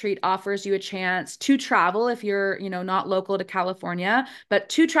this retreat offers you a chance to travel if you're not local to California, but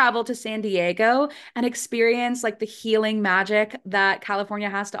to travel to San Diego and experience like the healing magic that California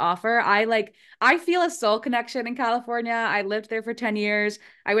has to offer. I feel a soul connection in California. I lived there for 10 years.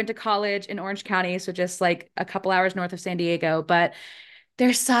 I went to college in Orange County, so just like a couple hours north of San Diego. But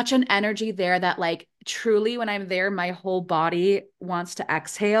there's such an energy there that like truly when I'm there, my whole body wants to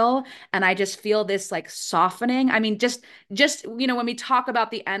exhale. And I just feel this like softening. I mean, just, when we talk about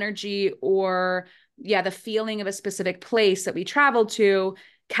the energy or yeah, the feeling of a specific place that we traveled to,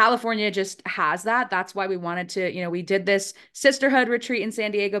 California just has that. That's why we wanted to, we did this sisterhood retreat in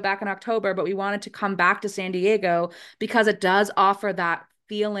San Diego back in October, but we wanted to come back to San Diego because it does offer that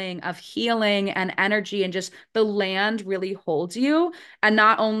feeling of healing and energy, and just the land really holds you. And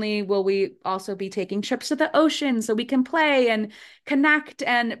not only will we also be taking trips to the ocean so we can play and connect,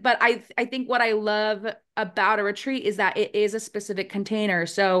 but I think what I love about a retreat is that it is a specific container.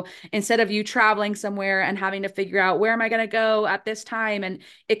 So instead of you traveling somewhere and having to figure out where am I going to go at this time, and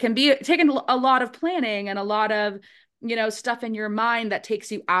it can be taking a lot of planning and a lot of stuff in your mind that takes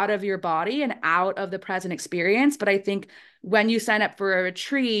you out of your body and out of the present experience. But I think when you sign up for a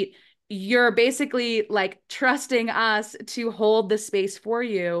retreat, you're basically like trusting us to hold the space for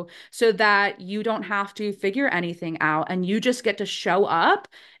you so that you don't have to figure anything out, and you just get to show up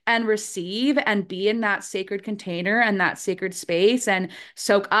and receive and be in that sacred container and that sacred space and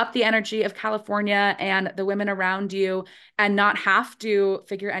soak up the energy of California and the women around you and not have to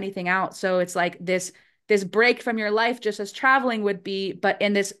figure anything out. So it's like this break from your life, just as traveling would be, but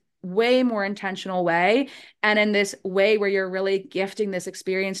in this way more intentional way, and in this way where you're really gifting this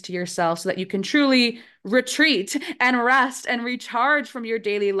experience to yourself so that you can truly retreat and rest and recharge from your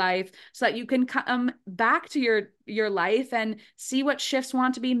daily life so that you can come back to your life and see what shifts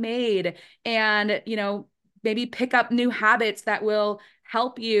want to be made, and maybe pick up new habits that will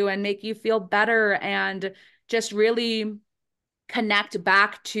help you and make you feel better, and just really connect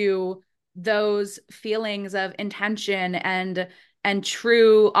back to those feelings of intention and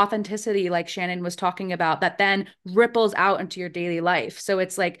true authenticity, like Shannon was talking about, that then ripples out into your daily life. So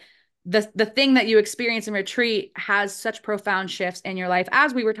it's like the thing that you experience in retreat has such profound shifts in your life,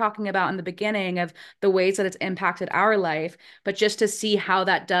 as we were talking about in the beginning of the ways that it's impacted our life. But just to see how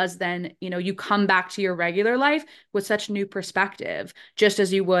that does then, you come back to your regular life with such new perspective, just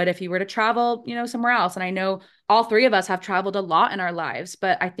as you would if you were to travel, somewhere else. And I know all three of us have traveled a lot in our lives,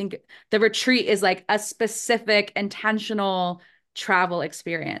 but I think the retreat is like a specific intentional travel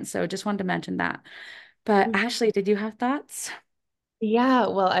experience. So just wanted to mention that. But Ashley, did you have thoughts? Yeah,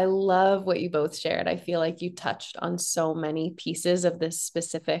 well, I love what you both shared. I feel like you touched on so many pieces of this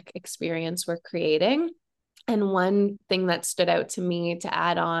specific experience we're creating. And one thing that stood out to me to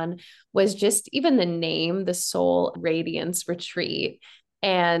add on was just even the name, the Soul Radiance Retreat,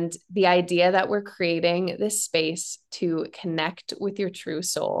 and the idea that we're creating this space to connect with your true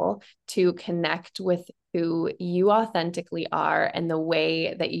soul, to connect with who you authentically are and the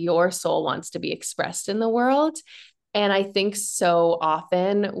way that your soul wants to be expressed in the world. And I think so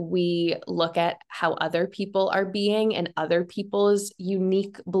often we look at how other people are being and other people's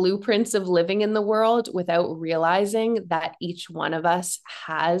unique blueprints of living in the world without realizing that each one of us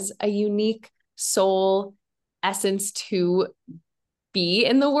has a unique soul essence to be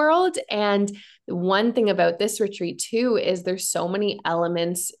in the world. And one thing about this retreat too is there's so many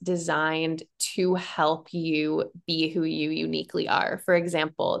elements designed to help you be who you uniquely are. For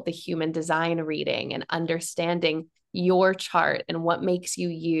example, the human design reading and understanding your chart and what makes you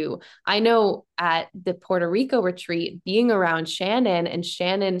you. I know at the Puerto Rico retreat, being around Shannon and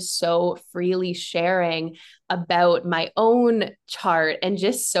Shannon so freely sharing about my own chart and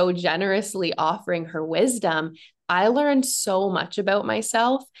just so generously offering her wisdom, I learned so much about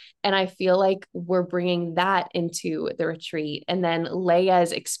myself. And I feel like we're bringing that into the retreat. And then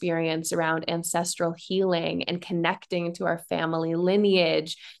Leia's experience around ancestral healing and connecting to our family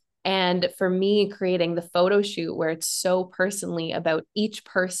lineage. And for me, creating the photo shoot where it's so personally about each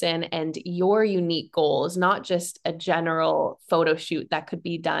person and your unique goals, not just a general photo shoot that could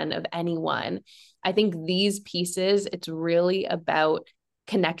be done of anyone. I think these pieces, it's really about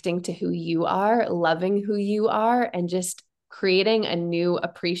connecting to who you are, loving who you are, and just creating a new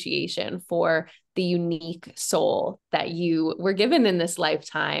appreciation for the unique soul that you were given in this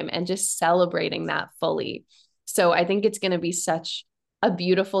lifetime and just celebrating that fully. So I think it's going to be such a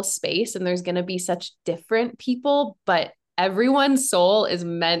beautiful space and there's going to be such different people, but everyone's soul is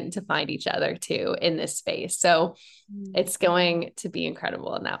meant to find each other too in this space. So it's going to be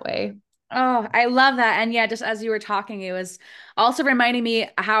incredible in that way. Oh, I love that. And yeah, just as you were talking, it was also reminding me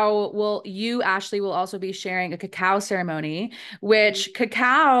how you, Ashley, will also be sharing a cacao ceremony, which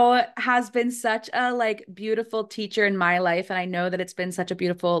cacao has been such a like beautiful teacher in my life. And I know that it's been such a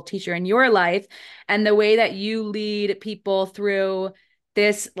beautiful teacher in your life. And the way that you lead people through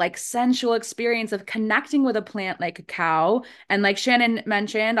this like sensual experience of connecting with a plant like cacao. And like Shannon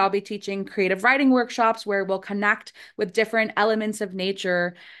mentioned, I'll be teaching creative writing workshops where we'll connect with different elements of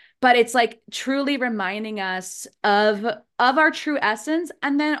nature, but it's like truly reminding us of our true essence.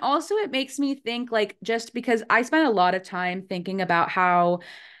 And then also it makes me think, like, just because I spent a lot of time thinking about how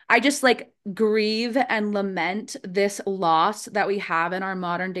I just like grieve and lament this loss that we have in our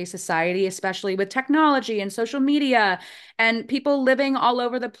modern day society, especially with technology and social media and people living all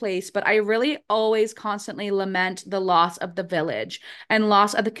over the place. But I really always constantly lament the loss of the village and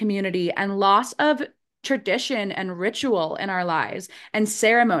loss of the community and loss of tradition and ritual in our lives and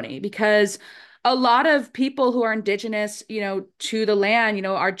ceremony, because a lot of people who are indigenous, to the land,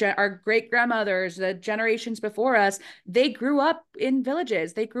 our great grandmothers, the generations before us, they grew up in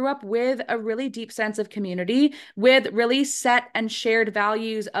villages. They grew up with a really deep sense of community, with really set and shared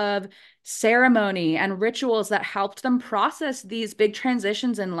values of ceremony and rituals that helped them process these big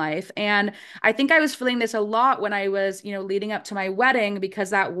transitions in life. And I think I was feeling this a lot when I was, leading up to my wedding,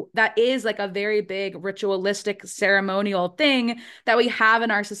 because that is like a very big ritualistic ceremonial thing that we have in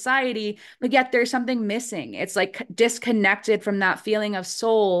our society, but yet there's something missing. It's like disconnected from that feeling of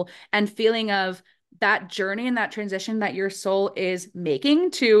soul and feeling of that journey and that transition that your soul is making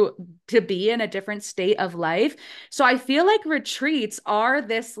to be in a different state of life. So I feel like retreats are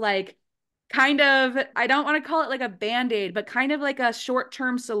this like kind of, I don't want to call it like a band-aid, but kind of like a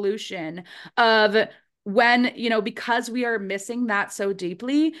short-term solution of when, because we are missing that so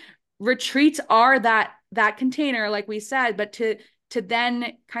deeply, retreats are that container, like we said, but to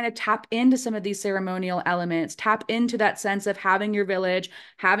then kind of tap into some of these ceremonial elements, tap into that sense of having your village,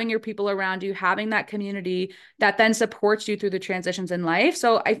 having your people around you, having that community that then supports you through the transitions in life.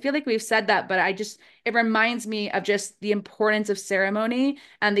 So I feel like we've said that, but it reminds me of just the importance of ceremony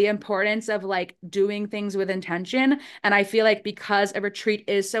and the importance of like doing things with intention. And I feel like because a retreat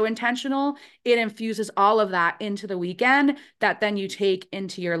is so intentional, it infuses all of that into the weekend that then you take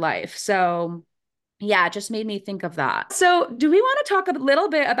into your life. So yeah, it just made me think of that. So, do we want to talk a little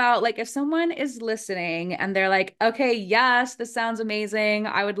bit about like if someone is listening and they're like, okay, yes, this sounds amazing.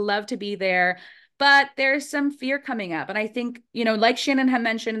 I would love to be there, but there's some fear coming up. And I think, like Shannon had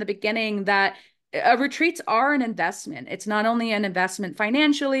mentioned in the beginning, that retreats are an investment. It's not only an investment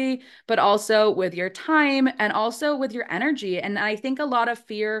financially, but also with your time and also with your energy. And I think a lot of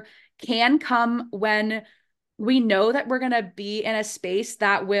fear can come when we know that we're going to be in a space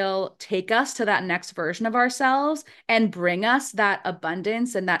that will take us to that next version of ourselves and bring us that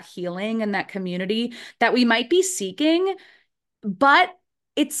abundance and that healing and that community that we might be seeking, but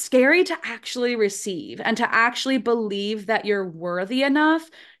it's scary to actually receive and to actually believe that you're worthy enough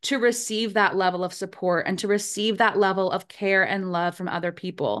to receive that level of support and to receive that level of care and love from other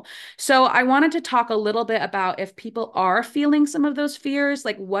people. So I wanted to talk a little bit about if people are feeling some of those fears,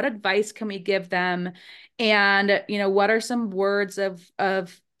 like what advice can we give them? And, what are some words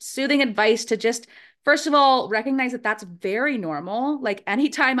of soothing advice to just first of all, recognize that that's very normal. Like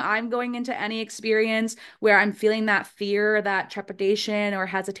anytime I'm going into any experience where I'm feeling that fear, that trepidation or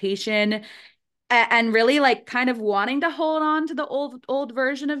hesitation, and really like kind of wanting to hold on to the old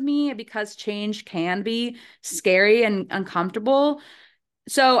version of me because change can be scary and uncomfortable.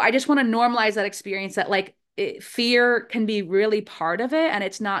 So I just want to normalize that experience that like fear can be really part of it. And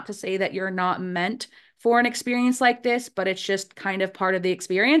it's not to say that you're not meant for an experience like this, but it's just kind of part of the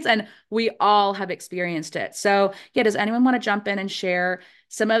experience. And we all have experienced it. So, yeah, does anyone want to jump in and share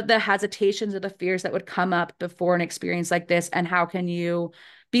some of the hesitations or the fears that would come up before an experience like this? And how can you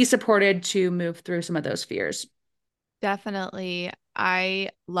be supported to move through some of those fears? Definitely. I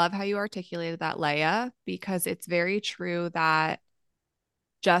love how you articulated that, Leia, because it's very true that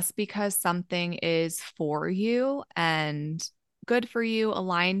just because something is for you and good for you,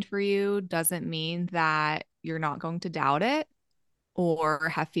 aligned for you, doesn't mean that you're not going to doubt it or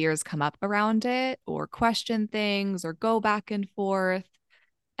have fears come up around it or question things or go back and forth.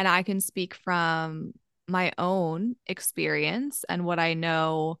 And I can speak from my own experience and what I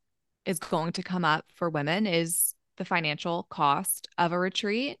know is going to come up for women is the financial cost of a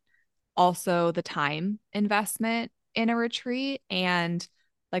retreat, also the time investment in a retreat. And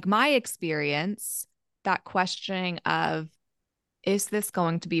like my experience, that questioning of, is this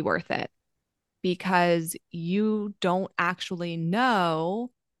going to be worth it? Because you don't actually know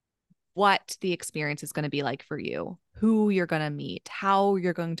what the experience is going to be like for you, who you're going to meet, how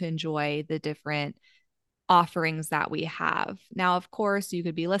you're going to enjoy the different offerings that we have. Now, of course, you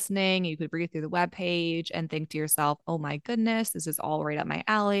could be listening, you could read through the webpage and think to yourself, oh my goodness, this is all right up my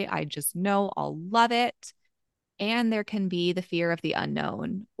alley. I just know I'll love it. And there can be the fear of the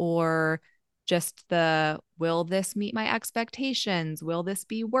unknown or just the, will this meet my expectations? Will this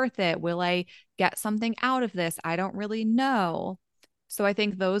be worth it? Will I get something out of this? I don't really know. So I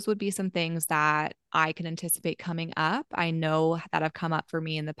think those would be some things that I can anticipate coming up. I know that have come up for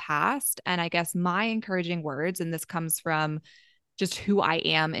me in the past. And I guess my encouraging words, and this comes from just who I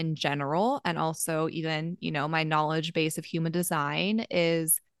am in general, and also even, my knowledge base of human design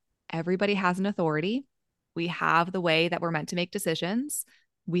is everybody has an authority. We have the way that we're meant to make decisions.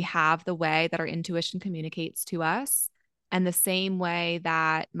 We have the way that our intuition communicates to us. And the same way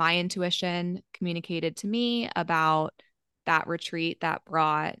that my intuition communicated to me about that retreat that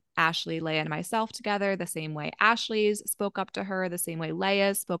brought Ashley, Leia, and myself together, the same way Ashley's spoke up to her, the same way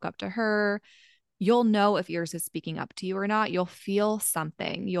Leia's spoke up to her. You'll know if yours is speaking up to you or not. You'll feel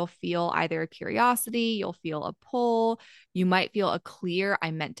something. You'll feel either a curiosity, you'll feel a pull. You might feel a clear,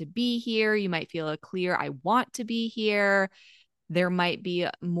 I'm meant to be here. You might feel a clear, I want to be here. There might be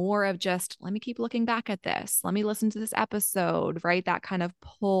more of just, let me keep looking back at this. Let me listen to this episode, right? That kind of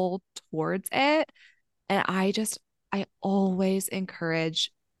pull towards it. And I always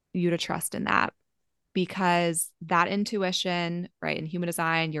encourage you to trust in that because that intuition, right, in human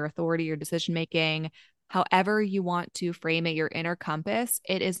design, your authority, your decision making, however you want to frame it, your inner compass,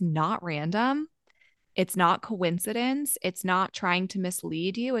 it is not random. It's not coincidence. It's not trying to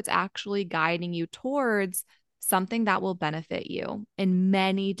mislead you. It's actually guiding you towards something that will benefit you in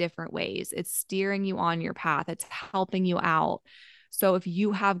many different ways. It's steering you on your path, it's helping you out. So if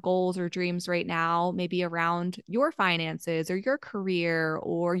you have goals or dreams right now, maybe around your finances or your career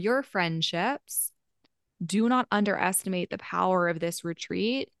or your friendships, do not underestimate the power of this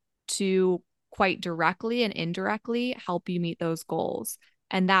retreat to quite directly and indirectly help you meet those goals.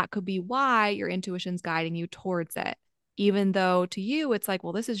 And that could be why your intuition's guiding you towards it. Even though to you, it's like,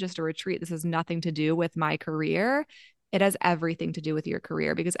 well, this is just a retreat. This has nothing to do with my career. It has everything to do with your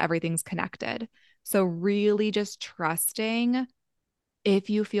career because everything's connected. So, really just trusting if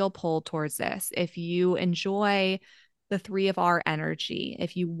you feel pulled towards this, if you enjoy the three of our energy,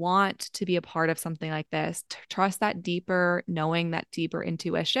 if you want to be a part of something like this, trust that deeper knowing, that deeper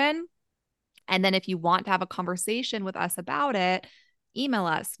intuition. And then if you want to have a conversation with us about it, email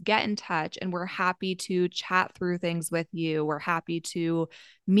us, get in touch, and we're happy to chat through things with you. We're happy to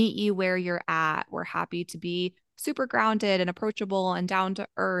meet you where you're at. We're happy to be super grounded and approachable and down to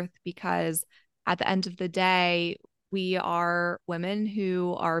earth because at the end of the day, we are women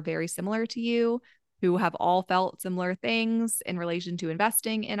who are very similar to you, who have all felt similar things in relation to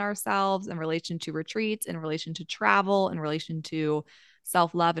investing in ourselves, in relation to retreats, in relation to travel, in relation to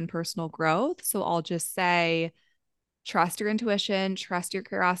self love and personal growth. So I'll just say, trust your intuition, trust your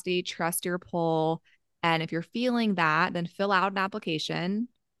curiosity, trust your pull. And if you're feeling that, then fill out an application,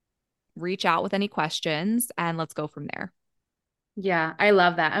 reach out with any questions, and let's go from there. Yeah, I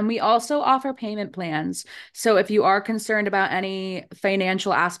love that. And we also offer payment plans. So if you are concerned about any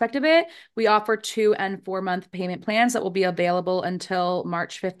financial aspect of it, we offer 2 and 4 month payment plans that will be available until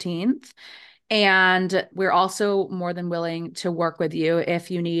March 15th. And we're also more than willing to work with you if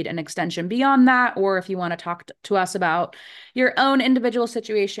you need an extension beyond that, or if you want to talk to us about your own individual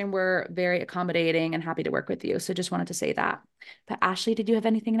situation. We're very accommodating and happy to work with you. So just wanted to say that. But Ashley, did you have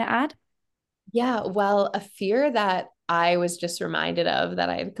anything to add? Yeah, well, a fear that I was just reminded of that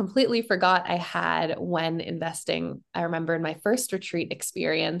I completely forgot I had when investing, I remember in my first retreat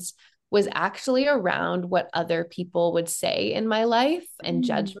experience, was actually around what other people would say in my life and Mm.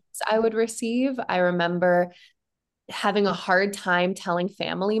 judgments I would receive. I remember having a hard time telling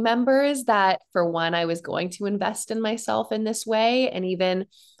family members that, for one, I was going to invest in myself in this way. And even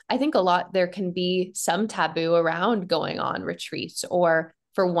I think a lot, there can be some taboo around going on retreats or,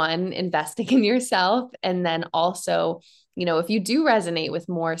 for one, investing in yourself. And then also, if you do resonate with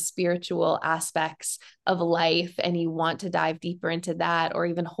more spiritual aspects of life and you want to dive deeper into that, or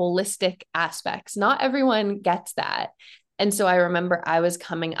even holistic aspects, not everyone gets that. And so I remember I was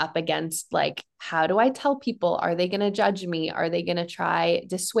coming up against, like, how do I tell people? Are they going to judge me? Are they going to try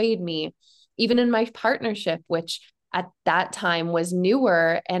dissuade me? Even in my partnership, which at that time was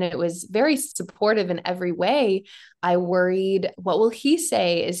newer and it was very supportive in every way, I worried, what will he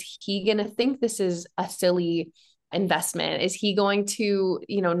say? Is he going to think this is a silly investment? Is he going to,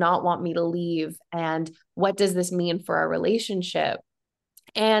 not want me to leave? And what does this mean for our relationship?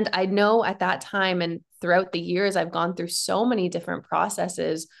 And I know at that time and throughout the years, I've gone through so many different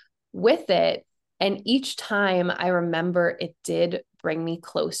processes with it. And each time I remember it did bring me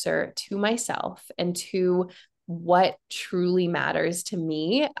closer to myself and to what truly matters to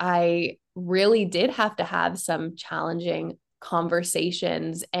me. I really did have to have some challenging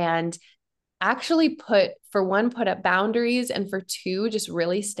conversations and actually for one, put up boundaries, and for two, just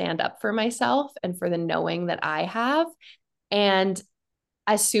really stand up for myself and for the knowing that I have. And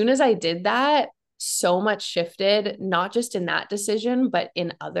as soon as I did that, so much shifted, not just in that decision, but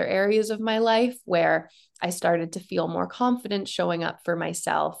in other areas of my life where I started to feel more confident showing up for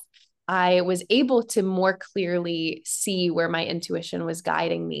myself. I was able to more clearly see where my intuition was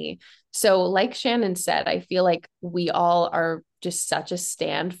guiding me. So, like Shannon said, I feel like we all are just such a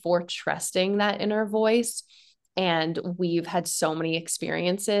stand for trusting that inner voice. And we've had so many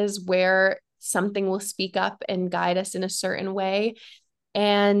experiences where something will speak up and guide us in a certain way.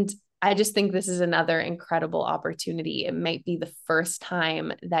 And I just think this is another incredible opportunity. It might be the first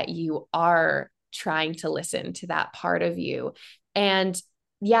time that you are trying to listen to that part of you. And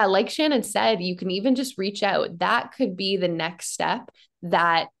yeah, like Shannon said, you can even just reach out. That could be the next step,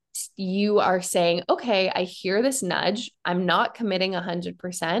 that you are saying, okay, I hear this nudge. I'm not committing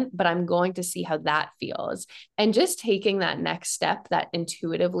 100%, but I'm going to see how that feels. And just taking that next step that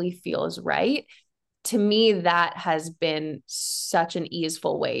intuitively feels right, to me, that has been such an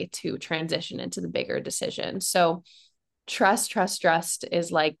easeful way to transition into the bigger decision. So trust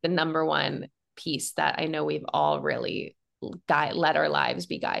is like the number one piece that I know we've all really let our lives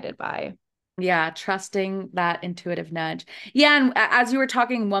be guided by. Yeah, trusting that intuitive nudge. Yeah, and as you were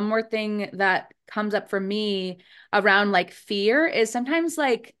talking, one more thing that comes up for me around like fear is sometimes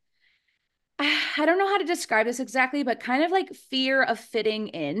like I don't know how to describe this exactly, but kind of like fear of fitting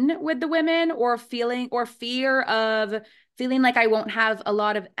in with the women, or feeling or fear of feeling like I won't have a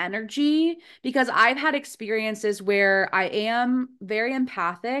lot of energy, because I've had experiences where I am very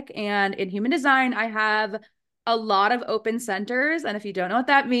empathic, and in human design, I have a lot of open centers. And if you don't know what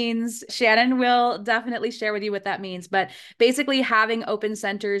that means, Shannon will definitely share with you what that means. But basically, having open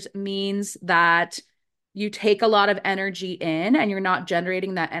centers means that you take a lot of energy in and you're not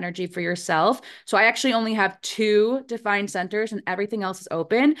generating that energy for yourself. So I actually only have two defined centers and everything else is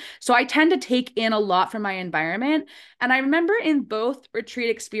open. So I tend to take in a lot from my environment. And I remember in both retreat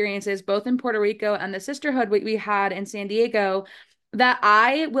experiences, both in Puerto Rico and the sisterhood we had in San Diego, that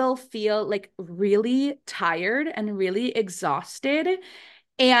I will feel like really tired and really exhausted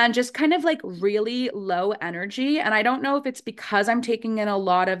and just kind of like really low energy. And I don't know if it's because I'm taking in a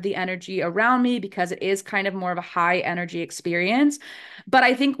lot of the energy around me, because it is kind of more of a high energy experience. But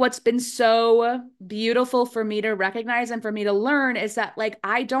I think what's been so beautiful for me to recognize and for me to learn is that, like,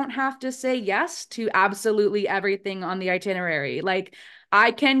 I don't have to say yes to absolutely everything on the itinerary. Like,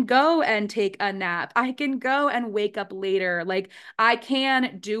 I can go and take a nap. I can go and wake up later. Like, I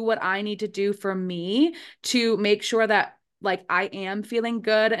can do what I need to do for me to make sure that, like, I am feeling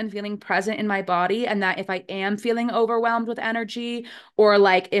good and feeling present in my body, and that if I am feeling overwhelmed with energy, or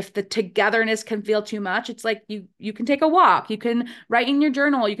like if the togetherness can feel too much, it's like you can take a walk, you can write in your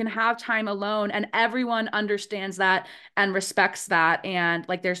journal, you can have time alone, and everyone understands that and respects that. And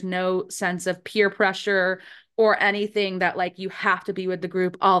like, there's no sense of peer pressure or anything that like you have to be with the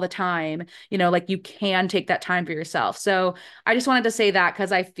group all the time. Like, you can take that time for yourself. So I just wanted to say that,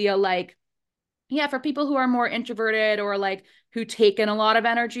 because I feel like, yeah, for people who are more introverted or like who take in a lot of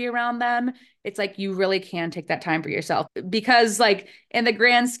energy around them, it's like you really can take that time for yourself, because like in the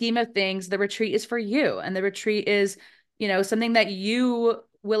grand scheme of things, the retreat is for you, and the retreat is, something that you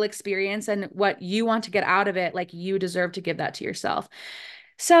will experience, and what you want to get out of it, like, you deserve to give that to yourself.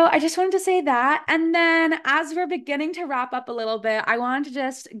 So I just wanted to say that. And then as we're beginning to wrap up a little bit, I wanted to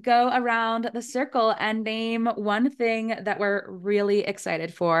just go around the circle and name one thing that we're really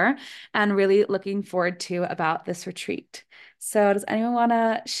excited for and really looking forward to about this retreat. So does anyone want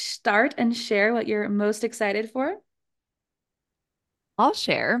to start and share what you're most excited for? I'll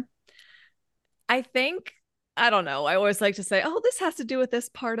share. I think, I don't know. I always like to say, oh, this has to do with this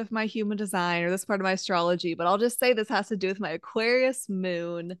part of my human design or this part of my astrology, but I'll just say this has to do with my Aquarius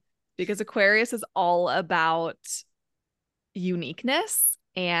moon, because Aquarius is all about uniqueness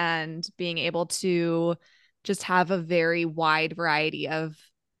and being able to just have a very wide variety of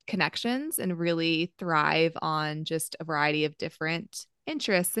connections and really thrive on just a variety of different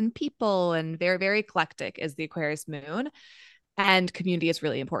interests and people, and very, very eclectic is the Aquarius moon. And community is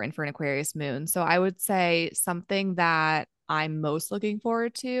really important for an Aquarius moon. So I would say something that I'm most looking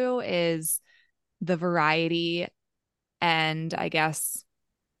forward to is the variety and, I guess,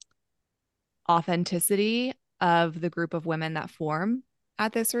 authenticity of the group of women that form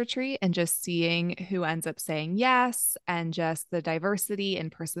at this retreat, and just seeing who ends up saying yes, and just the diversity in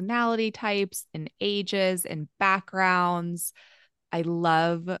personality types and ages and backgrounds. I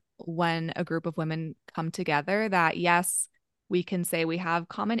love when a group of women come together that, yes, we can say we have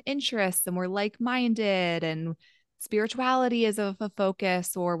common interests and we're like-minded and spirituality is of a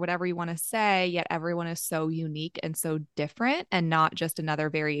focus, or whatever you want to say, yet everyone is so unique and so different and not just another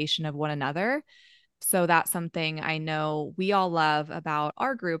variation of one another. So that's something I know we all love about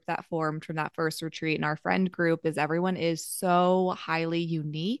our group that formed from that first retreat, and our friend group, is everyone is so highly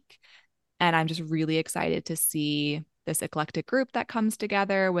unique. And I'm just really excited to see this eclectic group that comes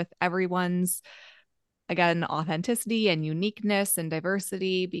together with everyone's, again, authenticity and uniqueness and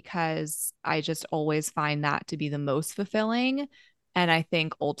diversity, because I just always find that to be the most fulfilling. And I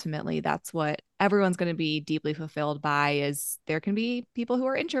think ultimately that's what everyone's going to be deeply fulfilled by, is there can be people who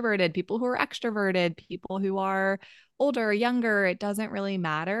are introverted, people who are extroverted, people who are older, younger. It doesn't really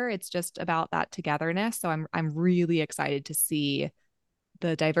matter. It's just about that togetherness. So I'm really excited to see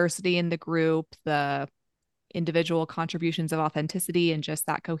the diversity in the group, the individual contributions of authenticity, and just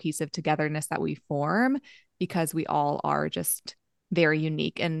that cohesive togetherness that we form, because we all are just very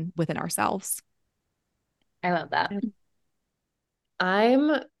unique and within ourselves. I love that.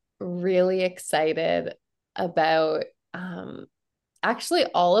 I'm really excited about actually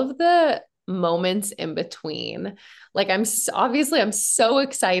all of the moments in between. Like, obviously I'm so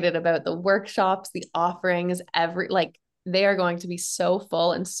excited about the workshops, the offerings, like they are going to be so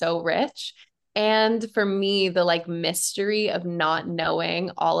full and so rich. And for me, the like mystery of not knowing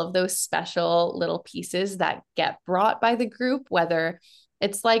all of those special little pieces that get brought by the group, whether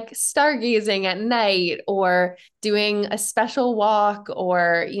it's like stargazing at night or doing a special walk,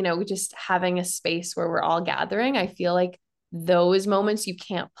 or, just having a space where we're all gathering. I feel like those moments you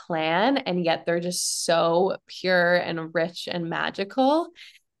can't plan, and yet they're just so pure and rich and magical.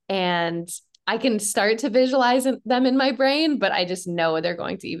 And I can start to visualize them in my brain, but I just know they're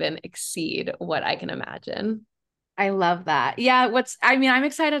going to even exceed what I can imagine. I love that. Yeah, I mean, I'm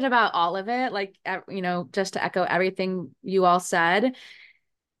excited about all of it. Like, just to echo everything you all said.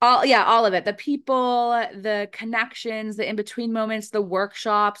 All of it. The people, the connections, the in-between moments, the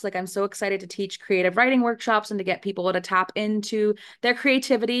workshops. Like, I'm so excited to teach creative writing workshops and to get people to tap into their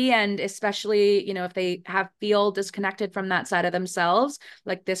creativity. And especially, if they feel disconnected from that side of themselves,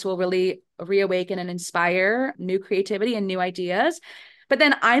 like this will really reawaken and inspire new creativity and new ideas. But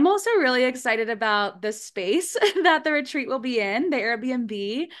then I'm also really excited about the space that the retreat will be in, the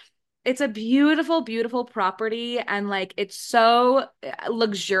Airbnb. It's a beautiful, beautiful property, and like it's so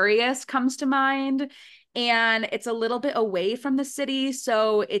luxurious comes to mind. And it's a little bit away from the city,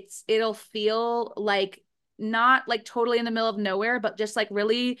 so it'll feel like not like totally in the middle of nowhere, but just like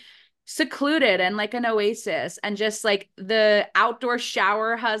really secluded and like an oasis. And just like the outdoor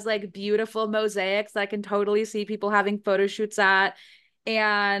shower has like beautiful mosaics that I can totally see people having photo shoots at.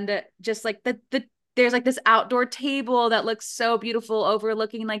 And just like the there's like this outdoor table that looks so beautiful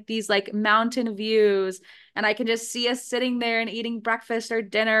overlooking like these like mountain views, and I can just see us sitting there and eating breakfast or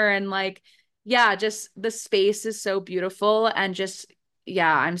dinner. And like, yeah, just the space is so beautiful. And just,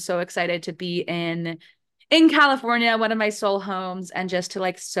 yeah, I'm so excited to be in California, one of my soul homes, and just to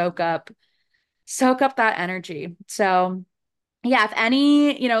like soak up that energy. So yeah, if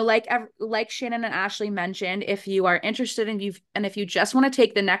any, like Shannon and Ashley mentioned, if you are interested in you and if you just want to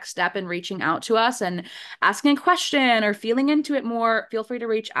take the next step in reaching out to us and asking a question or feeling into it more, feel free to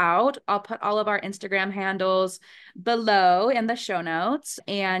reach out. I'll put all of our Instagram handles below in the show notes,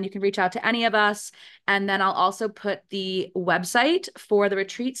 and you can reach out to any of us. And then I'll also put the website for the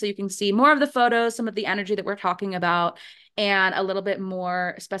retreat so you can see more of the photos, some of the energy that we're talking about, and a little bit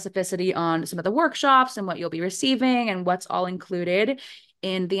more specificity on some of the workshops and what you'll be receiving and what's all included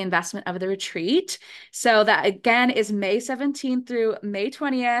in the investment of the retreat. So that again is May 17th through May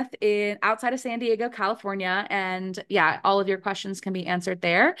 20th in outside of San Diego, California. And yeah, all of your questions can be answered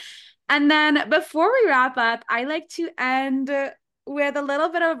there. And then before we wrap up, I like to end with a little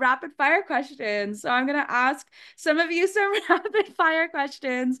bit of rapid fire questions. So I'm going to ask some of you some rapid fire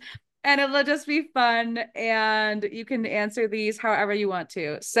questions, and it'll just be fun, and you can answer these however you want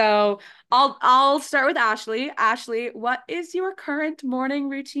to. So I'll start with Ashley. Ashley, what is your current morning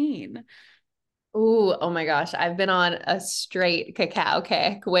routine? Ooh, oh my gosh. I've been on a straight cacao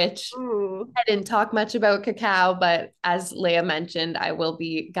kick, which Ooh. I didn't talk much about cacao, but as Leah mentioned, I will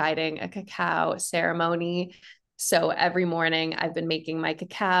be guiding a cacao ceremony. So every morning I've been making my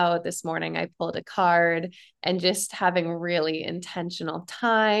cacao. This morning I pulled a card and just having really intentional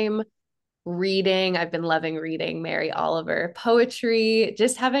time reading. I've been loving reading Mary Oliver poetry,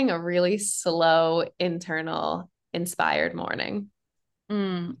 just having a really slow, internal, inspired morning.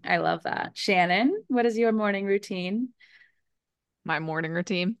 I love that. Shannon, what is your morning routine? My morning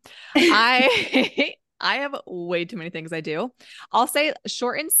routine. I I have way too many things I do. I'll say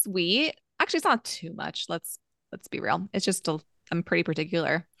short and sweet. Actually, it's not too much. Let's be real. It's just I'm pretty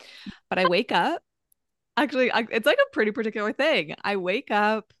particular. But I wake up. Actually, it's like a pretty particular thing. I wake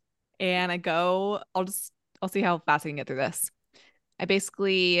up and I go. I'll see how fast I can get through this. I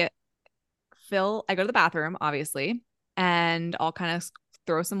basically I go to the bathroom, obviously, and I'll kind of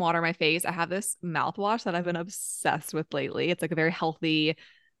throw some water in my face. I have this mouthwash that I've been obsessed with lately. It's like a very healthy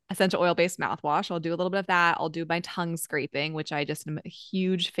essential oil based mouthwash. I'll do a little bit of that. I'll do my tongue scraping, which I just am a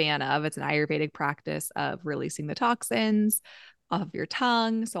huge fan of. It's an Ayurvedic practice of releasing the toxins off of your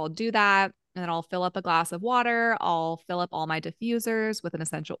tongue. So I'll do that. And then I'll fill up a glass of water. I'll fill up all my diffusers with an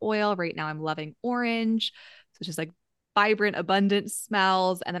essential oil. Right now, I'm loving orange. So it's just like vibrant, abundant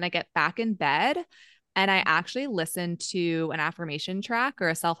smells. And then I get back in bed and I actually listen to an affirmation track or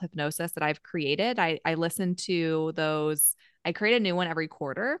a self hypnosis that I've created. I listen to those. I create a new one every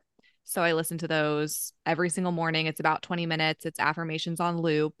quarter. So I listen to those every single morning. It's about 20 minutes. It's affirmations on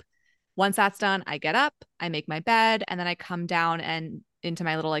loop. Once that's done, I get up, I make my bed, and then I come down and into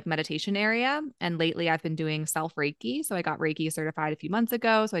my little like meditation area. And lately I've been doing self Reiki. So I got Reiki certified a few months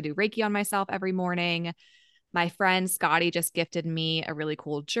ago. So I do Reiki on myself every morning. My friend Scotty just gifted me a really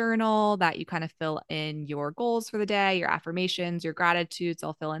cool journal that you kind of fill in your goals for the day, your affirmations, your gratitudes.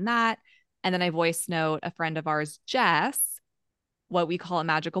 I'll fill in that. And then I voice note a friend of ours, Jess, what we call a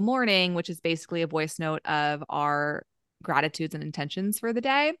magical morning, which is basically a voice note of our gratitudes and intentions for the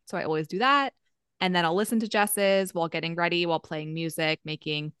day. So I always do that. And then I'll listen to Jess's while getting ready, while playing music,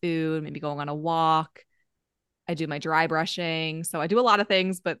 making food, maybe going on a walk. I do my dry brushing. So I do a lot of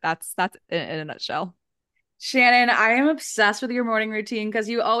things, but that's in a nutshell. Shannon, I am obsessed with your morning routine because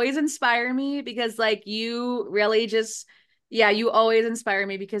you always inspire me because like you really just yeah, you always inspire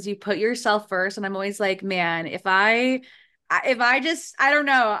me because you put yourself first and I'm always like, man, if I just I don't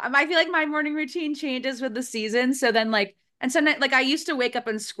know, I feel like my morning routine changes with the season. So then like and sometimes like I used to wake up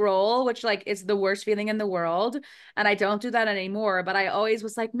and scroll, which like is the worst feeling in the world. And I don't do that anymore. But I always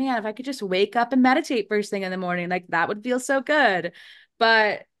was like, man, if I could just wake up and meditate first thing in the morning, like that would feel so good.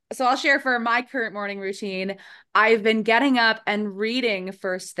 But so I'll share for my current morning routine. I've been getting up and reading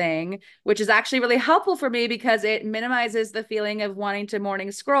first thing, which is actually really helpful for me because it minimizes the feeling of wanting to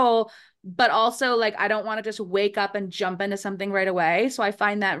morning scroll, but also like I don't want to just wake up and jump into something right away. So I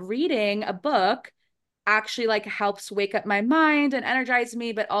find that reading a book actually like helps wake up my mind and energize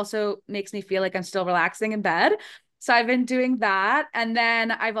me, but also makes me feel like I'm still relaxing in bed. So I've been doing that. And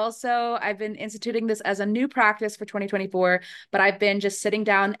then I've been instituting this as a new practice for 2024, but I've been just sitting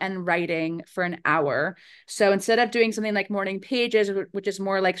down and writing for an hour. So instead of doing something like morning pages, which is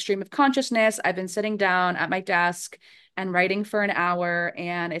more like stream of consciousness, I've been sitting down at my desk and writing for an hour.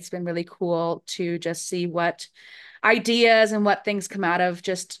 And it's been really cool to just see what ideas and what things come out of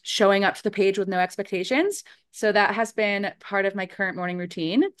just showing up to the page with no expectations. So that has been part of my current morning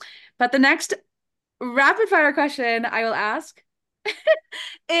routine. But the next rapid fire question I will ask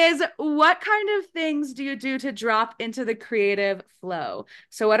is what kind of things do you do to drop into the creative flow?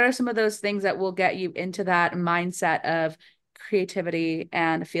 So, what are some of those things that will get you into that mindset of creativity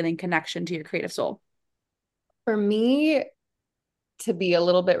and feeling connection to your creative soul? For me, to be a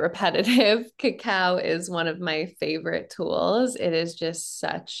little bit repetitive, cacao is one of my favorite tools. It is just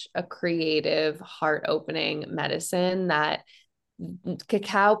such a creative, heart opening medicine that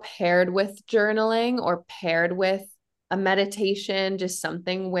cacao paired with journaling or paired with a meditation, just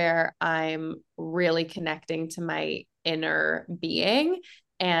something where I'm really connecting to my inner being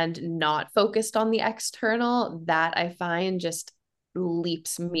and not focused on the external, that I find just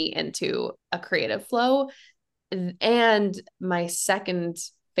leaps me into a creative flow. And my second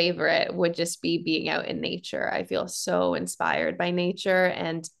favorite would just be being out in nature. I feel so inspired by nature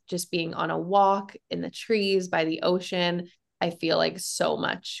and just being on a walk in the trees by the ocean. I feel like so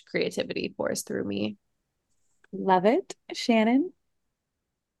much creativity pours through me. Love it. Shannon?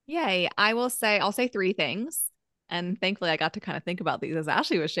 Yay. I'll say three things. And thankfully, I got to kind of think about these as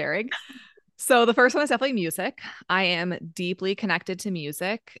Ashley was sharing. So the first one is definitely music. I am deeply connected to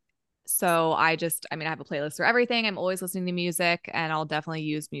music. So I have a playlist for everything. I'm always listening to music, and I'll definitely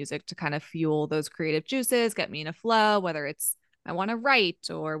use music to kind of fuel those creative juices, get me in a flow, whether it's I want to write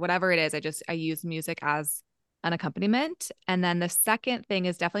or whatever it is. I use music as an accompaniment. And then the second thing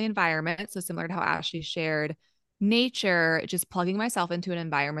is definitely environment. So similar to how Ashley shared, nature, just plugging myself into an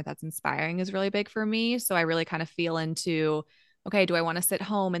environment that's inspiring is really big for me. So I really kind of feel into, okay, do I want to sit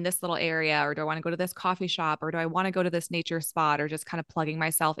home in this little area, or do I want to go to this coffee shop, or do I want to go to this nature spot, or just kind of plugging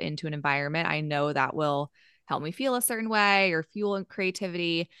myself into an environment I know that will help me feel a certain way or fuel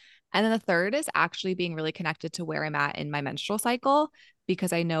creativity. And then the third is actually being really connected to where I'm at in my menstrual cycle,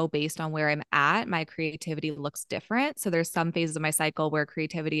 because I know based on where I'm at, my creativity looks different. So there's some phases of my cycle where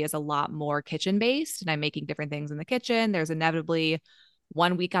creativity is a lot more kitchen based and I'm making different things in the kitchen. There's inevitably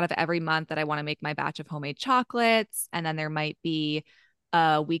 1 week out of every month that I want to make my batch of homemade chocolates. And then there might be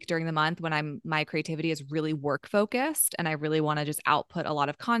a week during the month when my creativity is really work focused and I really want to just output a lot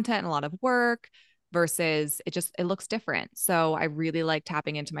of content and a lot of work versus it looks different. So I really like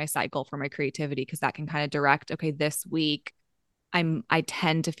tapping into my cycle for my creativity because that can kind of direct, okay, this week I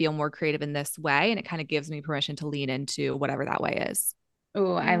tend to feel more creative in this way, and it kind of gives me permission to lean into whatever that way is.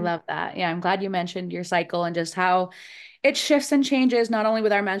 Oh, I love that. Yeah, I'm glad you mentioned your cycle and just how it shifts and changes not only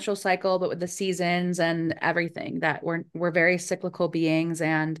with our menstrual cycle, but with the seasons and everything that we're very cyclical beings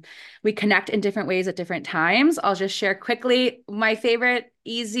and we connect in different ways at different times. I'll just share quickly my favorite,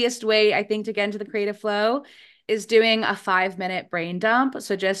 easiest way I think to get into the creative flow is doing a 5 minute brain dump.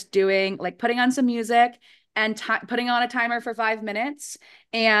 So just doing like putting on some music and putting on a timer for 5 minutes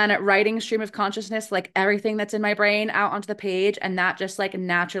and writing stream of consciousness, like everything that's in my brain out onto the page. And that just like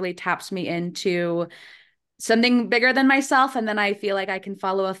naturally taps me into something bigger than myself. And then I feel like I can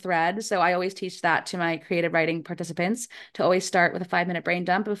follow a thread. So I always teach that to my creative writing participants to always start with a 5 minute brain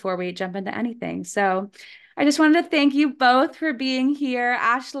dump before we jump into anything. So I just wanted to thank you both for being here,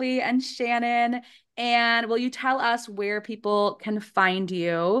 Ashley and Shannon. And will you tell us where people can find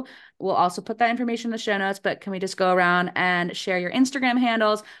you? We'll also put that information in the show notes, but can we just go around and share your Instagram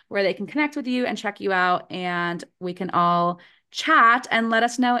handles where they can connect with you and check you out? And we can all chat and let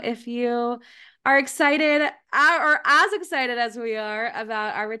us know if you are excited or as excited as we are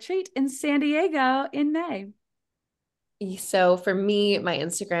about our retreat in San Diego in May. So for me, my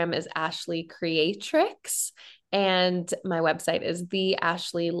Instagram is Ashley Creatrix and my website is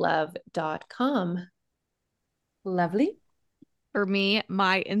theashleylove.com. Lovely. For me,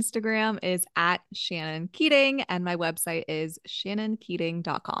 my Instagram is at Shannon Keating and my website is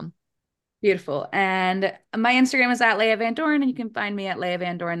shannonkeating.com. Beautiful. And my Instagram is at Leah Van Doren, and you can find me at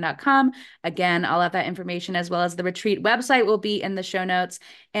leahvandoren.com. Again, all of that information as well as the retreat website will be in the show notes.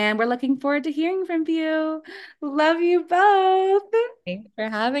 And we're looking forward to hearing from you. Love you both. Thanks for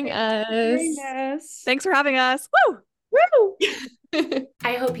having Doing us. this. Thanks for having us. Woo! Woo!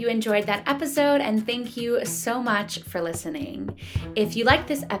 I hope you enjoyed that episode, and thank you so much for listening. If you liked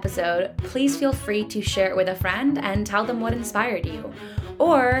this episode, please feel free to share it with a friend and tell them what inspired you.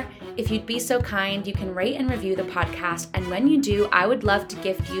 Or if you'd be so kind, you can rate and review the podcast. And when you do, I would love to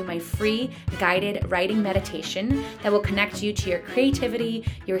gift you my free guided writing meditation that will connect you to your creativity,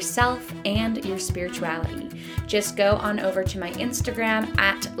 yourself, and your spirituality. Just go on over to my Instagram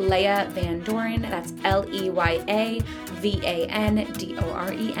at Leah Van Doren. That's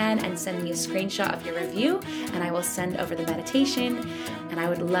LeyaVanDoren, and send me a screenshot of your review, and I will send over the meditation, and I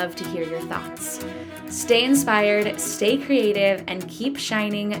would love to hear your thoughts. Stay inspired, stay creative, and keep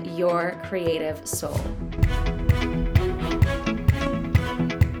shining your creative soul.